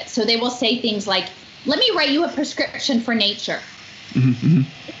underbelly of it. So they will say things like, let me write you a prescription for nature. Mm-hmm.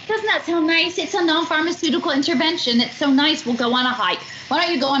 Doesn't that sound nice? It's a non-pharmaceutical intervention. It's so nice. We'll go on a hike. Why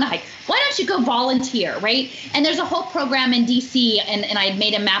don't you go on a hike? Why don't you go volunteer, right? And there's a whole program in DC, and I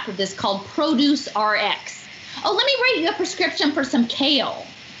made a map of this called Produce RX. Oh, let me write you a prescription for some kale,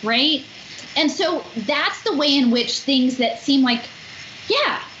 right? And so that's the way in which things that seem like,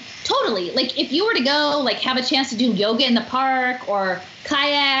 yeah, totally. Like if you were to go like have a chance to do yoga in the park or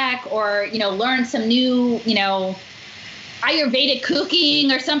kayak or, you know, learn some new, you know, Ayurvedic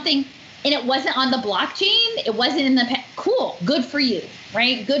cooking or something, and it wasn't on the blockchain, it wasn't in the, cool, good for you,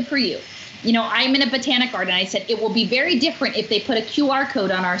 right? Good for you. You know, I'm in a botanic garden. I said, it will be very different if they put a QR code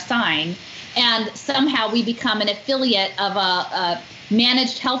on our sign and somehow we become an affiliate of a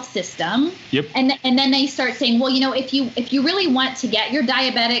managed health system. Yep. And then they start saying, well, you know, if you really want to get your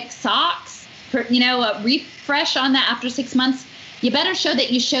diabetic socks, you know, a refresh on that after 6 months, you better show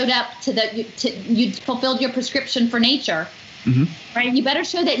that you showed up you fulfilled your prescription for nature, mm-hmm. right? You better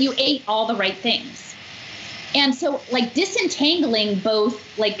show that you ate all the right things. And so like disentangling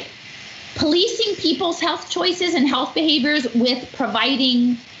both like policing people's health choices and health behaviors with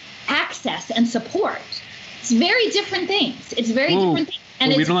providing access and support. It's very different things. It's very different things.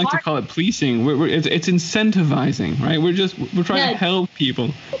 And we don't like to call it policing. It's incentivizing, right? We're trying to help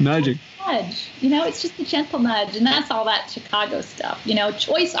people. Nudging. Nudge. It's just a gentle nudge. And that's all that Chicago stuff,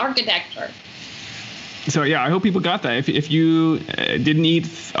 choice architecture. So, yeah, I hope people got that. If you didn't eat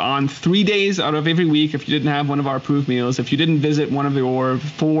on 3 days out of every week, if you didn't have one of our approved meals, if you didn't visit one of your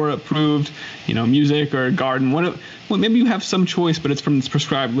 4 approved, music or garden, maybe you have some choice, but it's from this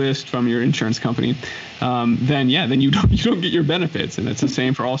prescribed list from your insurance company, then you don't get your benefits. And it's the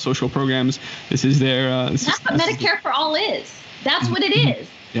same for all social programs. This is that's what Medicare for All is. That's what it is.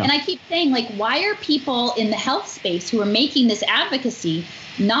 Yeah. And I keep saying, why are people in the health space who are making this advocacy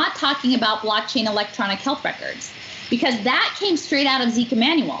not talking about blockchain electronic health records? Because that came straight out of Zeke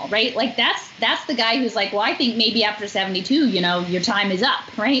Emanuel, right? That's the guy who's well, I think maybe after 72, your time is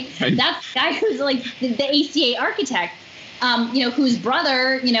up, right? That's the guy who's the ACA architect, whose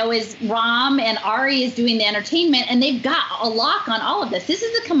brother, is Ram, and Ari is doing the entertainment, and they've got a lock on all of this. This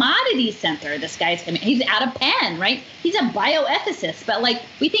is the commodities center. This guy's coming. He's out of Penn, right? He's a bioethicist, but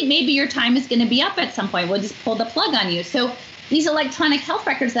we think maybe your time is going to be up at some point. We'll just pull the plug on you. So these electronic health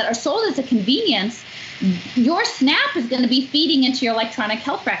records that are sold as a convenience, your SNAP is going to be feeding into your electronic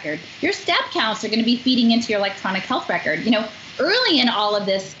health record. Your step counts are going to be feeding into your electronic health record. Early in all of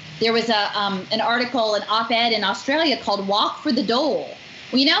this, there was an article, an op-ed in Australia called Walk for the Dole.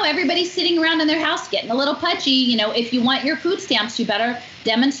 Well, everybody's sitting around in their house getting a little pudgy. If you want your food stamps, you better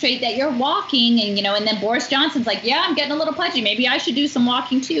demonstrate that you're walking. And then Boris Johnson's yeah, I'm getting a little pudgy. Maybe I should do some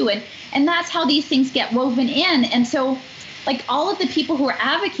walking too. And that's how these things get woven in. And so all of the people who are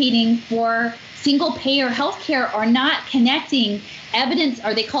advocating for single payer healthcare are not connecting evidence,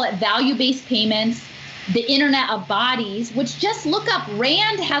 or they call it value-based payments, the Internet of Bodies, which just look up.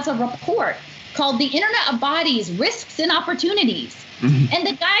 Rand has a report called The Internet of Bodies, Risks and Opportunities. Mm-hmm. And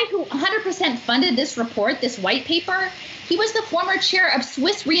the guy who 100% funded this report, this white paper, he was the former chair of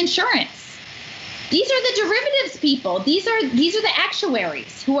Swiss Reinsurance. These are the derivatives people. These are the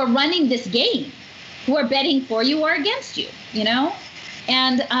actuaries who are running this game, who are betting for you or against you,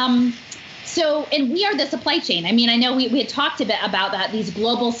 And and we are the supply chain. I know we had talked a bit about that, these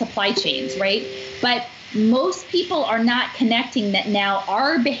global supply chains, right? But most people are not connecting that now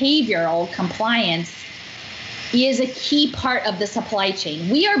our behavioral compliance is a key part of the supply chain.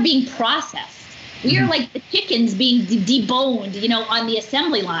 We are being processed. We are like the chickens being deboned, on the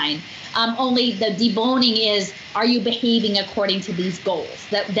assembly line. Only the deboning is, are you behaving according to these goals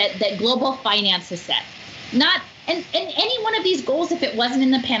that global finance has set? And any one of these goals, if it wasn't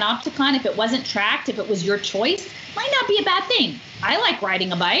in the panopticon, if it wasn't tracked, if it was your choice, might not be a bad thing. I like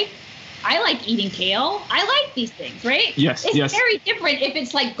riding a bike. I like eating kale. I like these things, right? Yes. It's very different if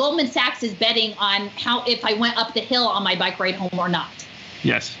it's Goldman Sachs is betting on if I went up the hill on my bike ride home or not.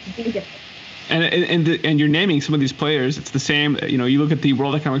 Yes. Very different. And you're naming some of these players. It's the same. You look at the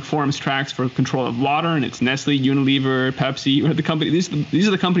World Economic Forum's tracks for control of water, and it's Nestle, Unilever, Pepsi. The company. These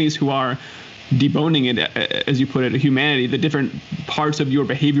are the companies who are deboning it, as you put it, humanity, the different parts of your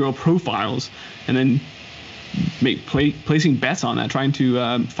behavioral profiles, and then placing bets on that, trying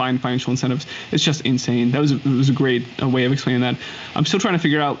to find financial incentives. It's just insane. It was a great way of explaining that. I'm still trying to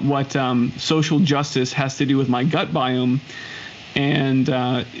figure out what social justice has to do with my gut biome. And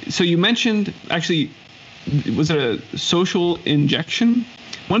so you mentioned, actually, was it a social injection?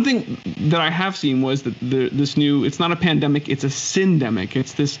 One thing that I have seen was that this new, it's not a pandemic, it's a syndemic.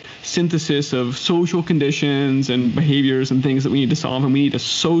 It's this synthesis of social conditions and behaviors and things that we need to solve, and we need a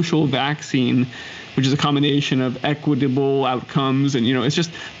social vaccine, which is a combination of equitable outcomes. And, it's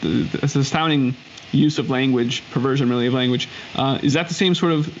just it's an astounding use of language, perversion really of language. Is that the same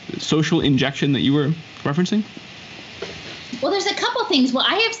sort of social injection that you were referencing? Well, there's a couple things.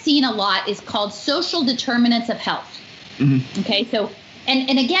 What I have seen a lot is called social determinants of health. Mm-hmm. Okay, so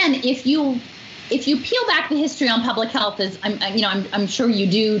and again, if you peel back the history on public health, as I'm sure you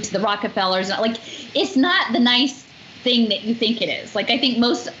do, to the Rockefellers, it's not the nice thing that you think it is. I think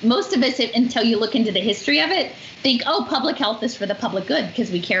most of us, until you look into the history of it, think, oh, public health is for the public good because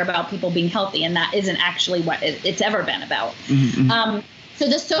we care about people being healthy, and that isn't actually what it's ever been about. Mm-hmm. So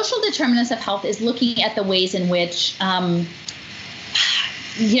the social determinants of health is looking at the ways in which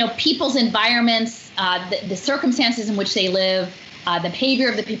people's environments, the circumstances in which they live, the behavior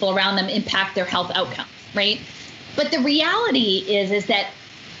of the people around them impact their health outcomes, right? But the reality is that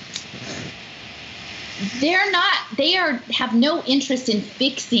they have no interest in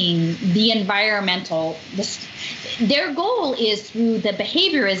fixing the environmental. Their goal is, through the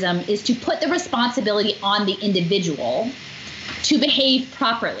behaviorism, is to put the responsibility on the individual to behave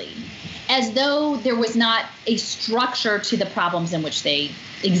properly, as though there was not a structure to the problems in which they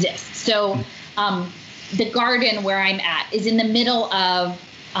exist. So the garden where I'm at is in the middle of,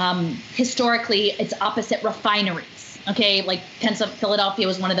 historically, it's opposite refineries. Okay, like Philadelphia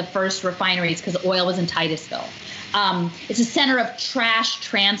was one of the first refineries because oil was in Titusville. It's a center of trash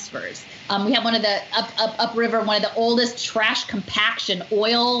transfers. We have one of the upriver, one of the oldest trash compaction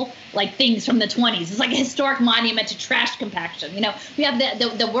oil like things from the 20s. It's like a historic monument to trash compaction. You know, we have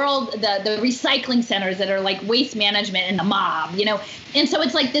the recycling centers that are like waste management and the mob. You know, and so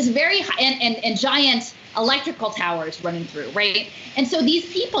it's like this very high and giant electrical towers running through, right? And so these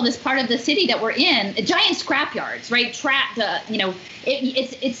people, this part of the city that we're in, giant scrap yards, right?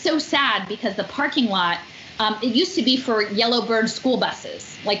 It's so sad because the parking lot. It used to be for Yellowbird school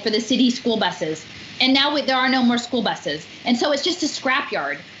buses, like for the city school buses. And now there are no more school buses. And so it's just a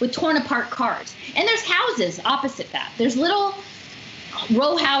scrapyard with torn apart cars. And there's houses opposite that. There's little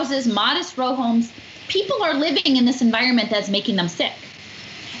row houses, modest row homes. People are living in this environment that's making them sick.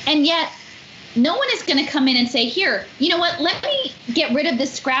 And yet no one is going to come in and say, here, you know what, let me get rid of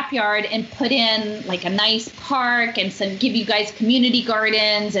this scrapyard and put in like a nice park and give you guys community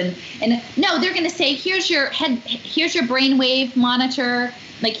gardens. And no, they're going to say, here's your brainwave monitor.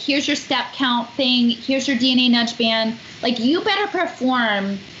 Like, here's your step count thing. Here's your DNA nudge band. Like, you better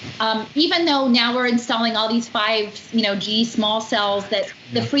perform, even though now we're installing all these 5G small cells that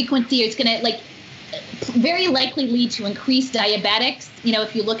the frequency is going to like very likely lead to increased diabetics. You know,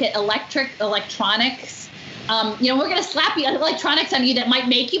 if you look at electronics, we're going to slap electronics on you that might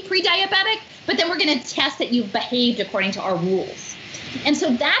make you pre-diabetic, but then we're going to test that you've behaved according to our rules. And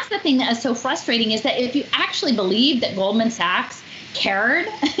so that's the thing that is so frustrating, is that if you actually believe that Goldman Sachs cared,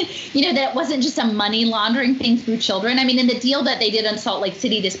 that it wasn't just a money laundering thing through children. I mean, in the deal that they did in Salt Lake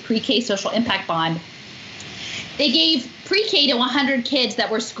City, this pre-K social impact bond, they gave pre-K to 100 kids that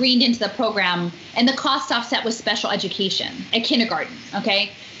were screened into the program, and the cost offset was special education at kindergarten,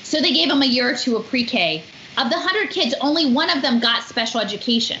 okay? So they gave them a year or two of pre-K. Of the 100 kids, only one of them got special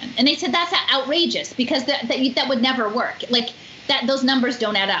education. And they said that's outrageous because that would never work. Like, those numbers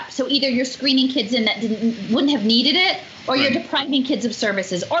don't add up. So either you're screening kids in that wouldn't have needed it, or you're depriving kids of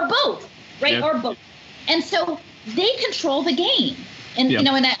services, or both, right? Yeah. Or both. And so they control the game. And,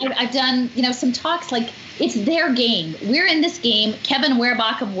 and I've done, some talks like, it's their game. We're in this game. Kevin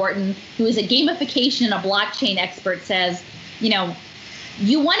Werbach of Wharton, who is a gamification and a blockchain expert, says,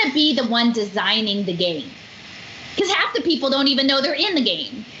 you want to be the one designing the game. Because half the people don't even know they're in the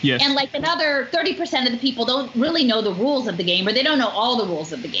game. Yes. And like another 30% of the people don't really know the rules of the game, or they don't know all the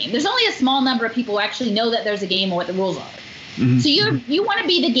rules of the game. There's only a small number of people who actually know that there's a game or what the rules are. Mm-hmm. So you want to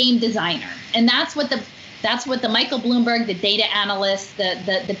be the game designer. And that's what the Michael Bloomberg, the data analysts,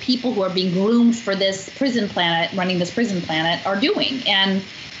 the people who are being groomed for this prison planet, running this prison planet, are doing. And,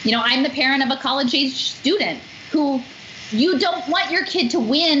 I'm the parent of a college-age student who you don't want your kid to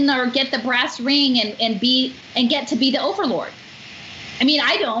win or get the brass ring and get to be the overlord. I mean,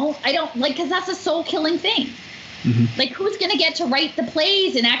 I don't like, because that's a soul-killing thing. Mm-hmm. Like, who's going to get to write the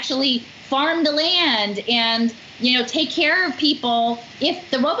plays and actually farm the land and, take care of people if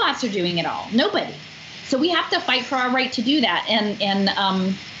the robots are doing it all? Nobody. So we have to fight for our right to do that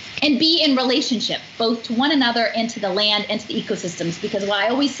and be in relationship, both to one another and to the land and to the ecosystems. Because what I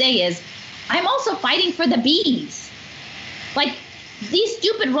always say is, I'm also fighting for the bees. Like, these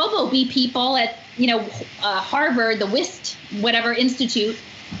stupid robo-bee people at, Harvard, the WIST, whatever institute,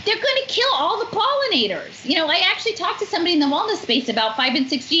 they're going to kill all the pollinators. I actually talked to somebody in the wellness space about 5 and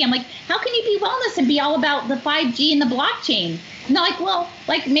 6G. I'm like, how can you be wellness and be all about the 5G and the blockchain? And they're like, well,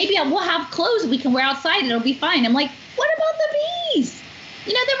 like, maybe we'll have clothes we can wear outside. It'll be fine. I'm like, what about the bees?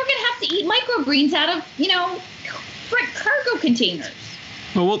 Then we're going to have to eat microgreens out of, cargo containers.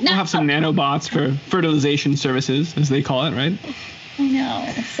 Well, we'll have some nanobots for fertilization services, as they call it, right? I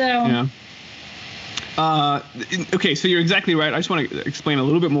know. So. Yeah. Okay, so you're exactly right. I just want to explain a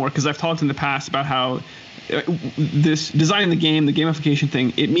little bit more, because I've talked in the past about how this designing the game, the gamification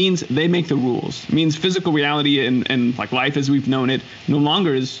thing, it means they make the rules. It means physical reality and like life as we've known it no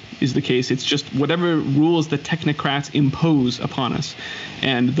longer is the case. It's just whatever rules the technocrats impose upon us.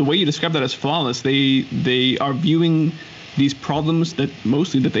 And the way you describe that as flawless, they are viewing these problems that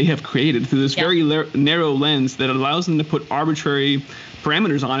they have created through this very narrow lens that allows them to put arbitrary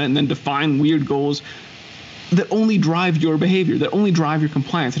parameters on it and then define weird goals that only drive your behavior, that only drive your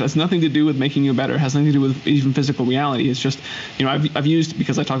compliance. It has nothing to do with making you better. It has nothing to do with even physical reality. It's just, I've used,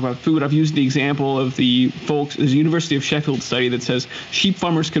 because I talk about food, I've used the example of there's a University of Sheffield study that says sheep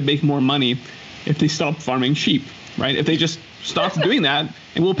farmers could make more money if they stopped farming sheep, right? If they just stopped doing that,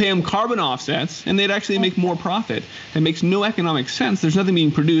 and we'll pay them carbon offsets, and they'd actually make more profit. It makes no economic sense. There's nothing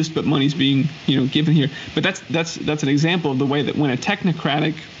being produced, but money's being, given here. But that's an example of the way that when a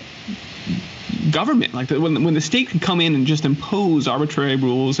technocratic government, like when the state can come in and just impose arbitrary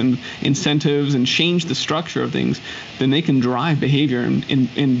rules and incentives and change the structure of things, then they can drive behavior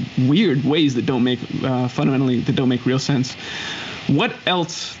in weird ways that don't make fundamentally that don't make real sense. What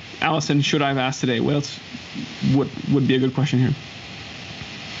else, Alison, should I have asked today? What else would be a good question here?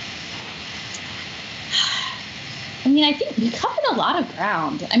 I mean, I think we covered a lot of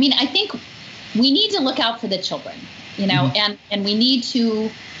ground. I mean, I think we need to look out for the children, you know, and we need to,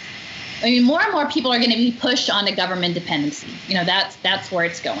 I mean, more and more people are going to be pushed onto government dependency. You know, that's where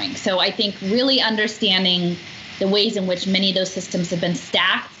it's going. So I think really understanding the ways in which many of those systems have been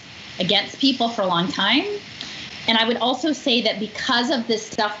stacked against people for a long time. And I would also say that because of this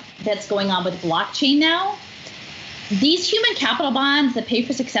stuff that's going on with blockchain now, these human capital bonds, the pay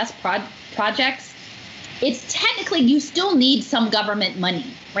for success projects, it's technically, you still need some government money,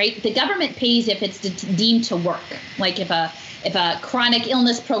 right? The government pays if it's deemed to work. Like if a chronic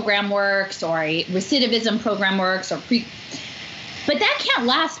illness program works, or a recidivism program works, but that can't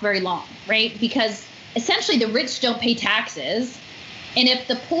last very long, right? Because essentially the rich don't pay taxes. And if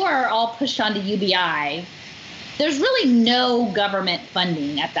the poor are all pushed onto UBI, there's really no government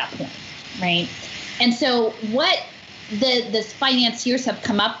funding at that point, right? And so what the financiers have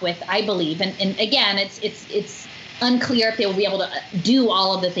come up with, I believe, and again, it's unclear if they will be able to do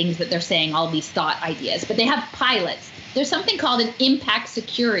all of the things that they're saying, all of these thought ideas, but they have pilots. There's something called an impact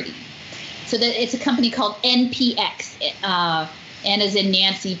security. So that it's a company called NPX. N as in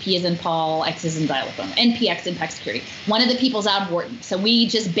Nancy, P as in Paul, X as in xylophone. NPX, Impact Security. One of the people's out of Wharton. So we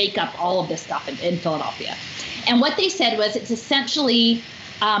just bake up all of this stuff in Philadelphia. And what they said was it's essentially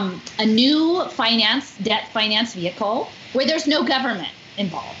a new debt finance vehicle where there's no government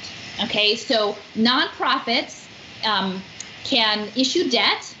involved. Okay, so nonprofits can issue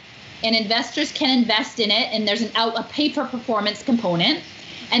debt, and investors can invest in it, and there's a pay-for-performance component.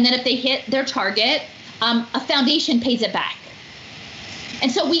 And then if they hit their target, a foundation pays it back.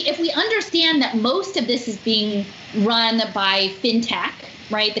 And so if we understand that most of this is being run by fintech,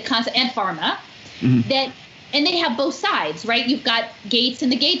 right, the concept, and pharma, and they have both sides, right? You've got Gates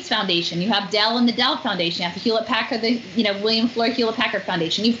and the Gates Foundation. You have Dell and the Dell Foundation. You have the Hewlett-Packard, William Floyd Hewlett-Packard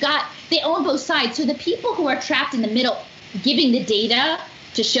Foundation. They own both sides. So the people who are trapped in the middle, giving the data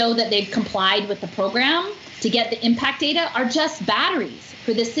to show that they've complied with the program to get the impact data, are just batteries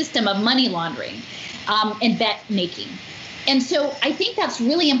for the system of money laundering and bet making. And so I think that's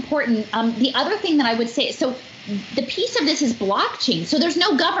really important. The other thing that I would say, so the piece of this is blockchain. So there's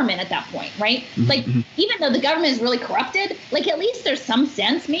no government at that point, right? Like, even though the government is really corrupted, like at least there's some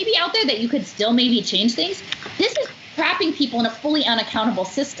sense maybe out there that you could still maybe change things. This is trapping people in a fully unaccountable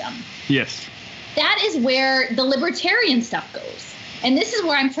system. Yes. That is where the libertarian stuff goes. And this is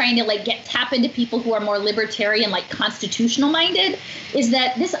where I'm trying to tap into people who are more libertarian, like constitutional minded, is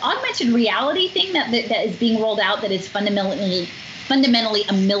that this augmented reality thing that is being rolled out, that is fundamentally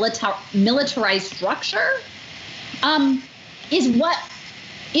a militarized structure, is what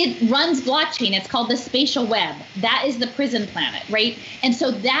it runs blockchain. It's called the spatial web. That is the prison planet, right? And so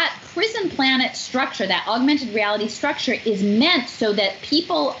that prison planet structure, that augmented reality structure, is meant so that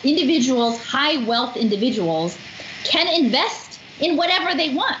individuals, high wealth individuals, can invest in whatever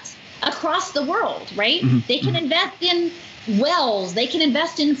they want across the world, right? They can invest in wells, they can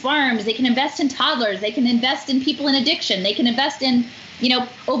invest in farms, they can invest in toddlers, they can invest in people in addiction, they can invest in,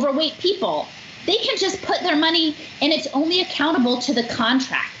 overweight people. They can just put their money, and it's only accountable to the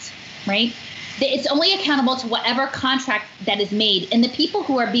contract, right? It's only accountable to whatever contract that is made. And the people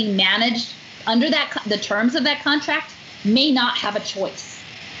who are being managed under the terms of that contract may not have a choice.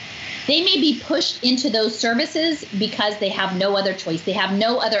 They may be pushed into those services because they have no other choice. They have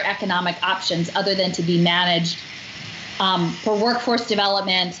no other economic options other than to be managed for workforce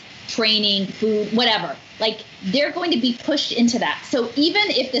development, training, food, whatever. Like, they're going to be pushed into that. So even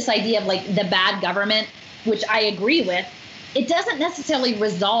if this idea of the bad government, which I agree with, it doesn't necessarily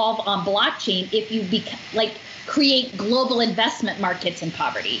resolve on blockchain if you create global investment markets in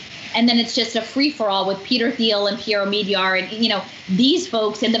poverty. And then it's just a free-for-all with Peter Thiel and Piero Mediar and, these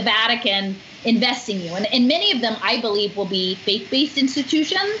folks in the Vatican investing you. And many of them, I believe, will be faith-based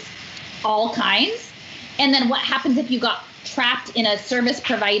institutions, all kinds. And then what happens if you got trapped in a service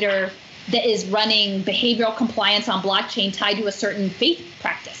provider that is running behavioral compliance on blockchain tied to a certain faith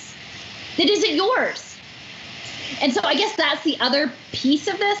practice that isn't yours? And so I guess that's the other piece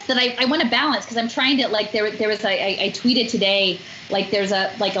of this that I want to balance, because I'm trying to, I tweeted today, there's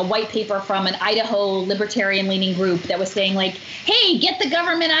a white paper from an Idaho libertarian leaning group that was saying hey, get the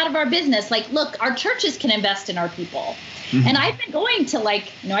government out of our business. Look, our churches can invest in our people. And I've been going to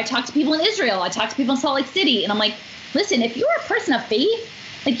I talk to people in Israel, I talk to people in Salt Lake City, and I'm like, listen, if you're a person of faith,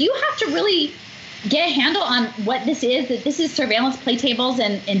 you have to really get a handle on what this is, that this is surveillance play tables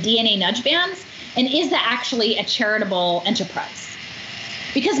and DNA nudge bands, and is that actually a charitable enterprise?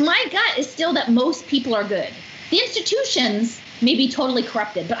 Because my gut is still that most people are good. The institutions may be totally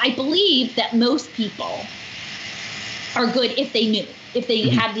corrupted, but I believe that most people are good if they knew, if they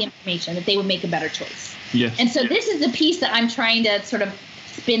had the information, that they would make a better choice. Yes. And so this is the piece that I'm trying to sort of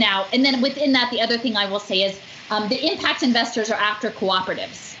spin out. And then within that, the other thing I will say is the impact investors are after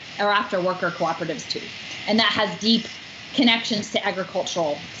cooperatives, or after worker cooperatives too. And that has deep connections to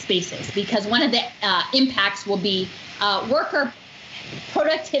agricultural spaces, because one of the impacts will be worker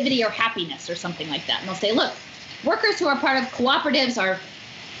productivity or happiness or something like that. And they'll say, look, workers who are part of cooperatives are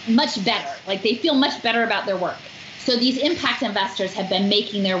much better. Like, they feel much better about their work. So these impact investors have been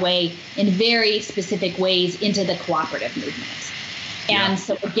making their way in very specific ways into the cooperative movement. And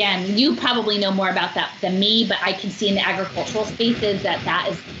so again, you probably know more about that than me, but I can see in the agricultural spaces that that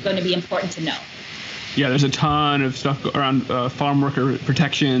is going to be important to know. Yeah, there's a ton of stuff around farm worker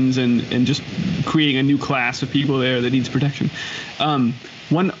protections and just creating a new class of people there that needs protection.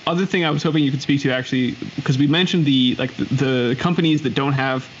 One other thing I was hoping you could speak to, actually, because we mentioned the companies that don't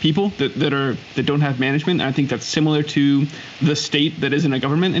have people, that don't have management. And I think that's similar to the state that isn't a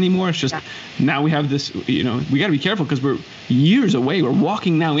government anymore. It's just now we have this, we got to be careful because we're years away. We're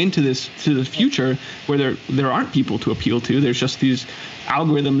walking now into the future where there aren't people to appeal to. There's just these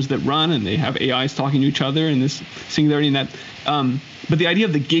algorithms that run, and they have AIs talking to each other, and this singularity and that. But the idea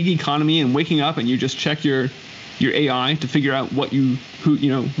of the gig economy and waking up and you just check your AI to figure out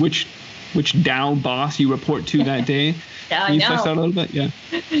which DAO boss you report to that day. Can you flesh that a little bit? Yeah.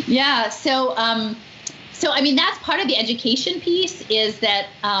 Yeah. So I mean, that's part of the education piece, is that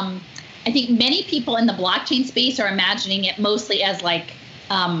I think many people in the blockchain space are imagining it mostly as like,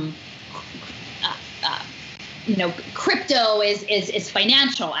 crypto is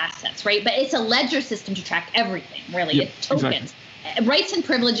financial assets, right? But it's a ledger system to track everything, really. Yep, It's tokens. exactly. Rights and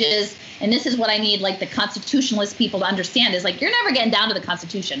privileges, and this is what I need like the constitutionalist people to understand, is like, you're never getting down to the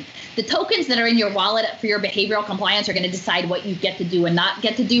Constitution. The tokens that are in your wallet for your behavioral compliance are going to decide what you get to do and not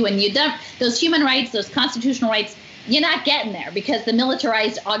get to do. And you don't, those human rights, those constitutional rights, you're not getting there, because the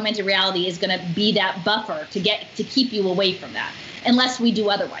militarized augmented reality is going to be that buffer to keep you away from that, unless we do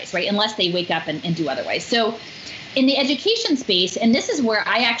otherwise, right? Unless they wake up and do otherwise. So in the education space, and this is where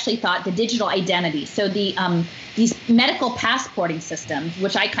I actually thought the digital identity, so the these medical passporting systems,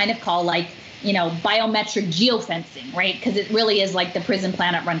 which I kind of call like, biometric geofencing, right? Because it really is like the prison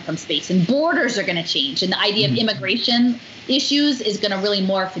planet run from space, and borders are going to change. And the idea of immigration issues is going to really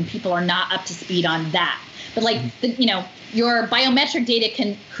morph, and people are not up to speed on that. But like, your biometric data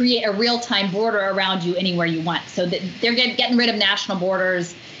can create a real-time border around you anywhere you want. So that they're getting rid of national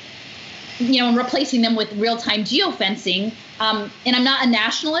borders, and replacing them with real-time geofencing. And I'm not a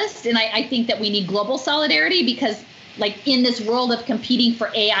nationalist, and I think that we need global solidarity, because like in this world of competing for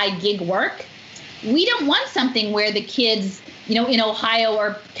AI gig work, we don't want something where the kids, in Ohio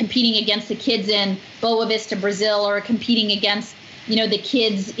are competing against the kids in Boa Vista, Brazil, or competing against, the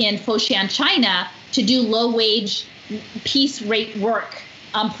kids in Foshan, China, to do low-wage piece rate work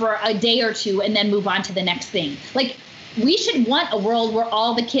for a day or two and then move on to the next thing. Like, we should want a world where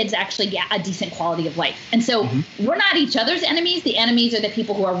all the kids actually get a decent quality of life. And so we're not each other's enemies. The enemies are the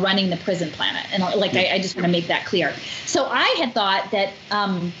people who are running the prison planet. And I just want to make that clear. So I had thought that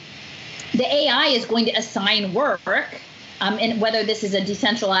the AI is going to assign work, and whether this is a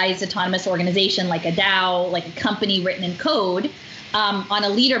decentralized autonomous organization like a DAO, like a company written in code, on a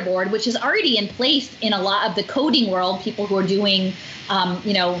leaderboard, which is already in place in a lot of the coding world, people who are doing,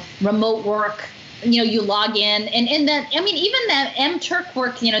 remote work. You log in, and even the M-Turk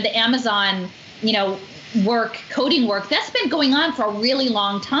work, the Amazon, work, coding work, that's been going on for a really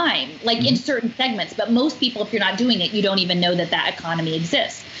long time, like in certain segments. But most people, if you're not doing it, you don't even know that economy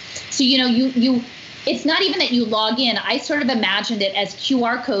exists. So, it's not even that you log in. I sort of imagined it as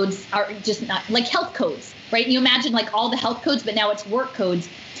QR codes are just not like health codes, right? You imagine like all the health codes, but now it's work codes.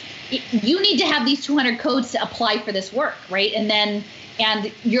 You need to have these 200 codes to apply for this work, right? And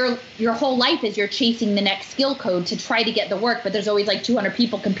your whole life is you're chasing the next skill code to try to get the work, but there's always like 200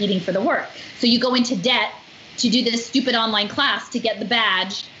 people competing for the work. So you go into debt to do this stupid online class to get the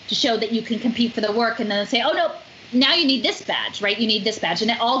badge to show that you can compete for the work, and then they say, oh no, now you need this badge, right? You need this badge,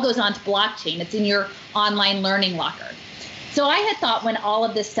 and it all goes onto blockchain. It's in your online learning locker. So I had thought when all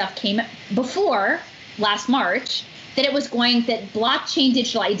of this stuff came before last March, that blockchain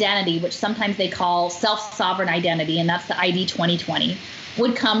digital identity, which sometimes they call self-sovereign identity, and that's the ID 2020,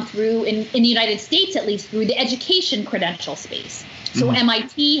 would come through, in the United States at least, through the education credential space. So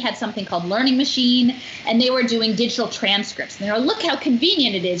MIT had something called Learning Machine, and they were doing digital transcripts. And they were, look how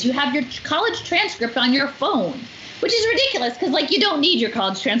convenient it is. You have your college transcript on your phone, which is ridiculous because, like, you don't need your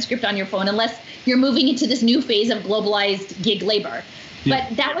college transcript on your phone unless you're moving into this new phase of globalized gig labor. Yeah.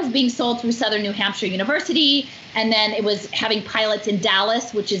 But that was being sold through Southern New Hampshire University, and then it was having pilots in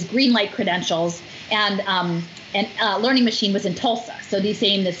Dallas, which is green light credentials, and Learning Machine was in Tulsa. So these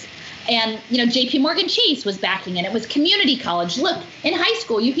same this. And, JP Morgan Chase was backing it. It was community college. Look, in high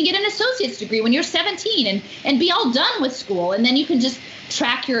school, you can get an associate's degree when you're 17 and be all done with school. And then you can just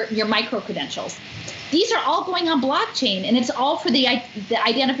track your micro credentials. These are all going on blockchain, and it's all for the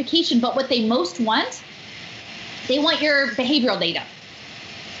identification. But what they most want, they want your behavioral data,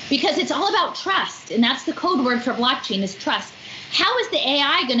 because it's all about trust. And that's the code word for blockchain is trust. How is the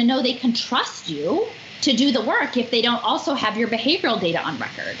AI going to know they can trust you to do the work if they don't also have your behavioral data on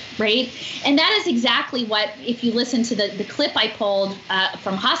record, right? And that is exactly what, if you listen to the clip I pulled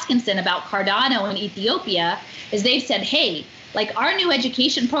from Hoskinson about Cardano in Ethiopia, is they've said, hey, like, our new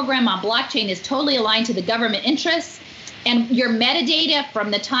education program on blockchain is totally aligned to the government interests, and your metadata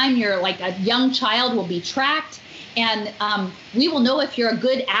from the time you're like a young child will be tracked, and we will know if you're a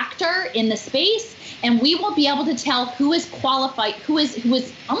good actor in the space, and we will be able to tell who is qualified, who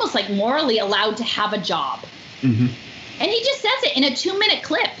is almost like morally allowed to have a job. Mm-hmm. And he just says it in a 2-minute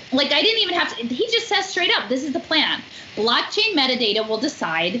clip. Like, I didn't even have to, he just says straight up, this is the plan. Blockchain metadata will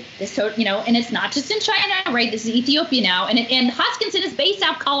decide this, so, and it's not just in China, right? This is Ethiopia now. And Hoskinson is based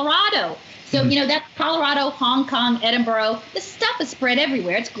out of Colorado. So, that's Colorado, Hong Kong, Edinburgh. This stuff is spread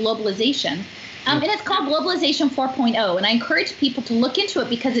everywhere. It's globalization. And it's called Globalization 4.0. And I encourage people to look into it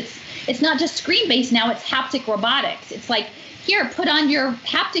because it's not just screen-based now, it's haptic robotics. It's like, here, put on your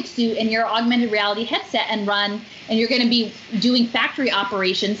haptic suit and your augmented reality headset and run, and you're going to be doing factory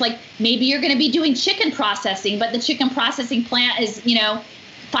operations. Like, maybe you're going to be doing chicken processing, but the chicken processing plant is,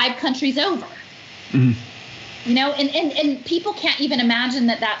 5 countries over. Mm-hmm. And people can't even imagine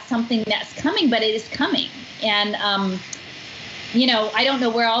that that's something that's coming, but it is coming. And, I don't know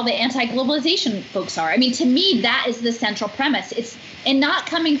where all the anti-globalization folks are. I mean, to me, that is the central premise. And not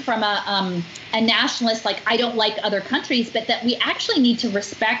coming from a nationalist, like, I don't like other countries, but that we actually need to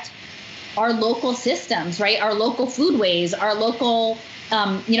respect our local systems, right? Our local foodways, our local,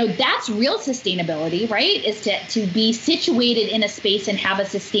 that's real sustainability, right? Is to be situated in a space and have a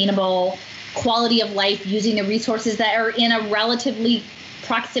sustainable quality of life using the resources that are in a relatively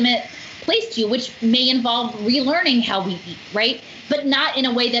proximate place to you, which may involve relearning how we eat, right? But not in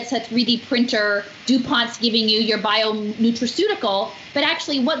a way that's a 3D printer, DuPont's giving you your bio-nutraceutical, but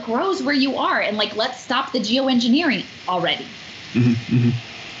actually what grows where you are. And, like, let's stop the geoengineering already. Mm-hmm, mm-hmm.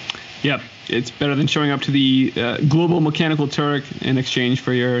 Yep. It's better than showing up to the global mechanical Turk in exchange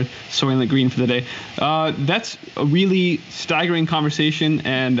for your Soylent Green for the day. That's a really staggering conversation,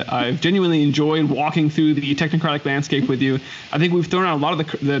 and I've genuinely enjoyed walking through the technocratic landscape with you. I think we've thrown out a lot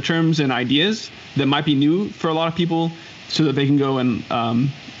of the terms and ideas that might be new for a lot of people so that they can go and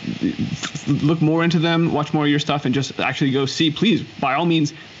look more into them, watch more of your stuff, and just actually go see. Please, by all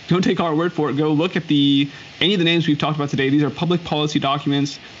means, don't take our word for it. Go look at any of the names we've talked about today. These are public policy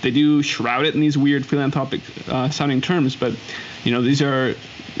documents. They do shroud it in these weird philanthropic sounding terms, but these are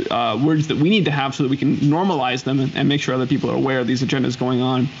words that we need to have so that we can normalize them and make sure other people are aware of these agendas going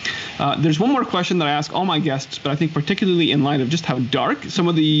on. There's one more question that I ask all my guests, but I think particularly in light of just how dark some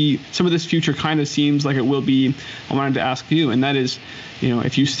of this future kind of seems like it will be, I wanted to ask you, and that is,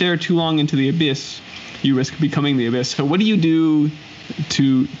 if you stare too long into the abyss, you risk becoming the abyss. So what do you do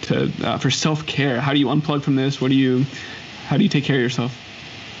for self-care? How do you unplug from this? How do you take care of yourself?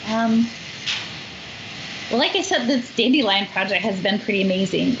 Well, like I said, this Dandelion project has been pretty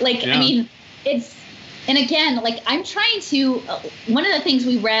amazing. Like, yeah. I mean, and again, like, I'm trying to, one of the things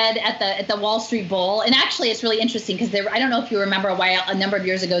we read at the Wall Street Bowl, and actually it's really interesting because I don't know if you remember a number of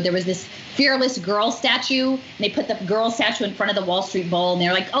years ago, there was this fearless girl statue, and they put the girl statue in front of the Wall Street Bowl, and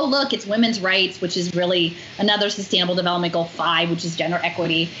they're like, oh, look, it's women's rights, which is really another Sustainable Development Goal 5, which is gender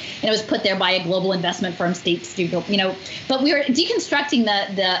equity. And it was put there by a global investment firm, State Street, but we were deconstructing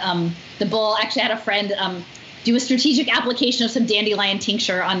the bowl. Actually, I had a friend do a strategic application of some dandelion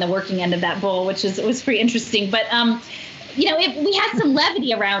tincture on the working end of that bowl, which was pretty interesting. But, we had some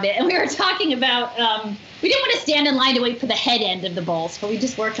levity around it, and we were talking about, we didn't want to stand in line to wait for the head end of the bowls, but we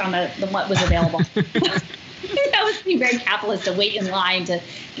just worked on the what was available. That was being very capitalist to wait in line to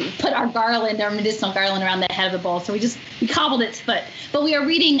put our medicinal garland around the head of the bowl. So we cobbled its foot. But we are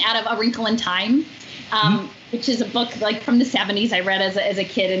reading out of A Wrinkle in Time, which is a book like from the 70s I read as a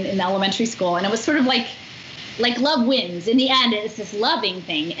kid in elementary school. And it was sort of like, like love wins. In the end, it's this loving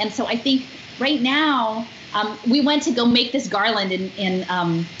thing. And so I think right now, we went to go make this garland in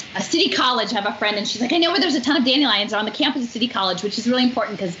a city college. I have a friend, and she's like, I know where there's a ton of dandelions on the campus of City College, which is really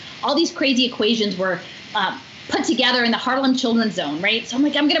important because all these crazy equations were put together in the Harlem Children's Zone, right? So I'm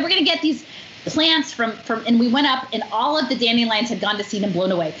like, we're gonna get these plants from, and we went up, and all of the dandelions had gone to seed and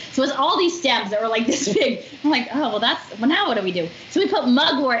blown away. So it was all these stems that were like this big. I'm like, oh, well, now what do we do? So we put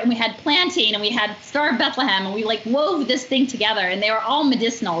mugwort, and we had plantain, and we had Star of Bethlehem, and we like wove this thing together, and they were all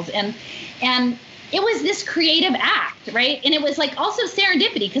medicinals, and it was this creative act, right? And it was like also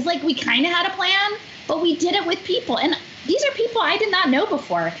serendipity, because like we kind of had a plan, but we did it with people. And these are people I did not know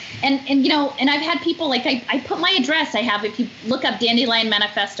before. And you know, and I've had people like, I put my address, I have, if you look up Dandelion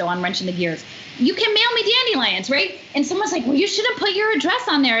Manifesto on Wrenching the Gears, you can mail me dandelions, right? And someone's like, well, you shouldn't put your address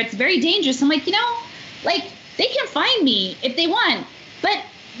on there. It's very dangerous. I'm like, you know, like they can find me if they want. But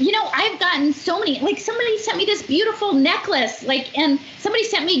you know, I've gotten so many, like somebody sent me this beautiful necklace, like, and somebody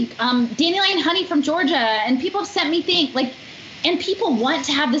sent me dandelion honey from Georgia, and people have sent me things like, and people want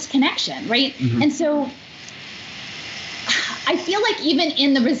to have this connection, right? Mm-hmm. And so I feel like even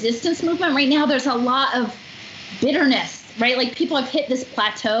in the resistance movement right now, there's a lot of bitterness, right? Like people have hit this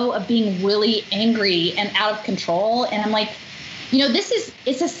plateau of being really angry and out of control. And I'm like, you know,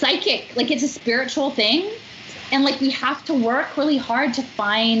 it's a psychic, like it's a spiritual thing. And like, we have to work really hard to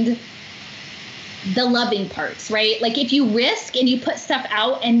find the loving parts, right? Like if you risk and you put stuff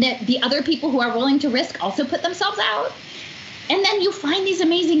out, and the other people who are willing to risk also put themselves out, and then you find these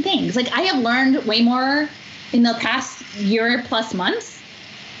amazing things. Like I have learned way more in the past year plus months.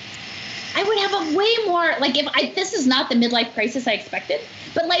 I would have a way more, like this is not the midlife crisis I expected,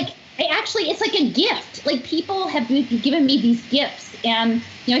 but like it's like a gift. Like people have given me these gifts. And,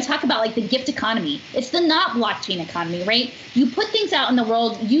 you know, I talk about like the gift economy. It's the not blockchain economy, right? You put things out in the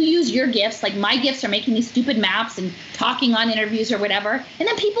world, you use your gifts, like my gifts are making these stupid maps and talking on interviews or whatever. And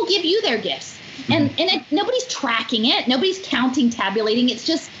then people give you their gifts. And nobody's tracking it. Nobody's counting, tabulating. It's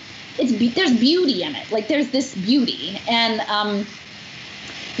just, there's beauty in it. Like there's this beauty. And,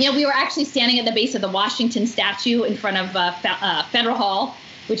 you know, we were actually standing at the base of the Washington statue in front of Federal Hall,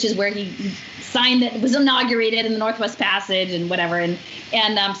 which is where he signed that was inaugurated in the Northwest Passage and whatever. And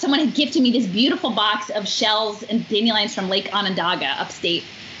someone had gifted me this beautiful box of shells and dandelions from Lake Onondaga, upstate.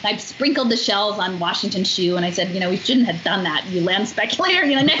 And I sprinkled the shells on Washington's shoe, and I said, you know, we shouldn't have done that, you land speculator,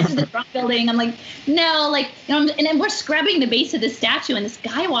 you know, next to the Trump building. I'm like, no, like, you know, and then we're scrubbing the base of the statue, and this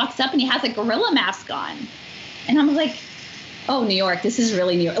guy walks up and he has a gorilla mask on. And I'm like, oh, New York, this is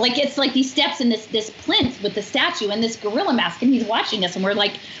really New York. Like, it's like these steps in this plinth with the statue and this gorilla mask, and he's watching us, and we're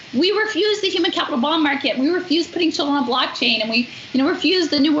like, we refuse the human capital bond market. We refuse putting children on blockchain, and we, you know, refuse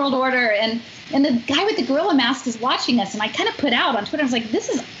the New World Order. And the guy with the gorilla mask is watching us, and I kind of put out on Twitter, I was like, this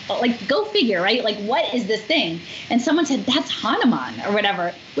is, like, go figure, right? Like, what is this thing? And someone said, that's Hanuman or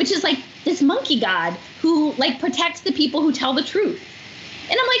whatever, which is like this monkey god who, like, protects the people who tell the truth.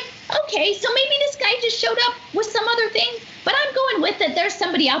 And I'm like, okay, so maybe this guy just showed up with some other thing, but I'm going with it. There's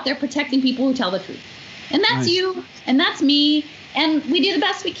somebody out there protecting people who tell the truth. And that's nice. You, and that's me, and we do the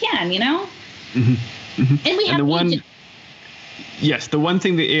best we can, you know? Mm-hmm. Mm-hmm. And we have agents. Yes, the one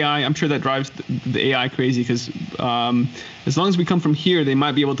thing the AI, I'm sure that drives the AI crazy, because as long as we come from here, they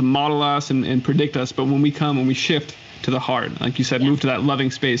might be able to model us and predict us. But when we shift to the heart, like you said, move to that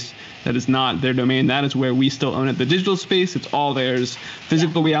loving space that is not their domain, that is where we still own it. The digital space, it's all theirs.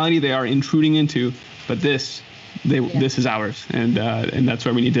 Physical reality, they are intruding into, but this is ours, and that's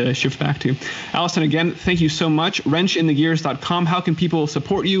where we need to shift back to. Alison, again, thank you so much. wrenchinthegears.com. How can people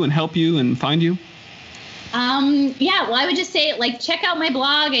support you and help you and find you? Well, I would just say, like, check out my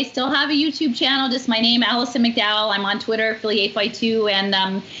blog. I still have a YouTube channel, just my name, Alison McDowell. I'm on Twitter, Philly852.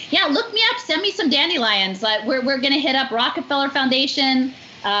 And, look me up. Send me some dandelions. We're going to hit up Rockefeller Foundation,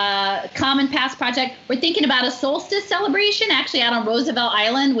 Common Pass Project. We're thinking about a solstice celebration, actually out on Roosevelt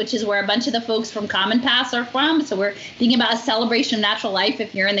Island, which is where a bunch of the folks from Common Pass are from. So we're thinking about a celebration of natural life.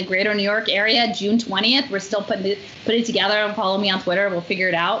 If you're in the greater New York area, June 20th, we're still putting it together. And follow me on Twitter. We'll figure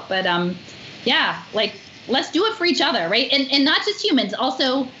it out. But, let's do it for each other, right? And not just humans,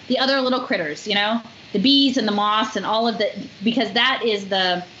 also the other little critters, you know, the bees and the moths and all of the, because that is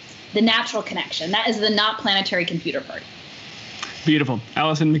the natural connection. That is the not planetary computer part. Beautiful.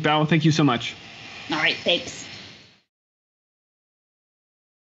 Alison McDowell, thank you so much. All right, thanks.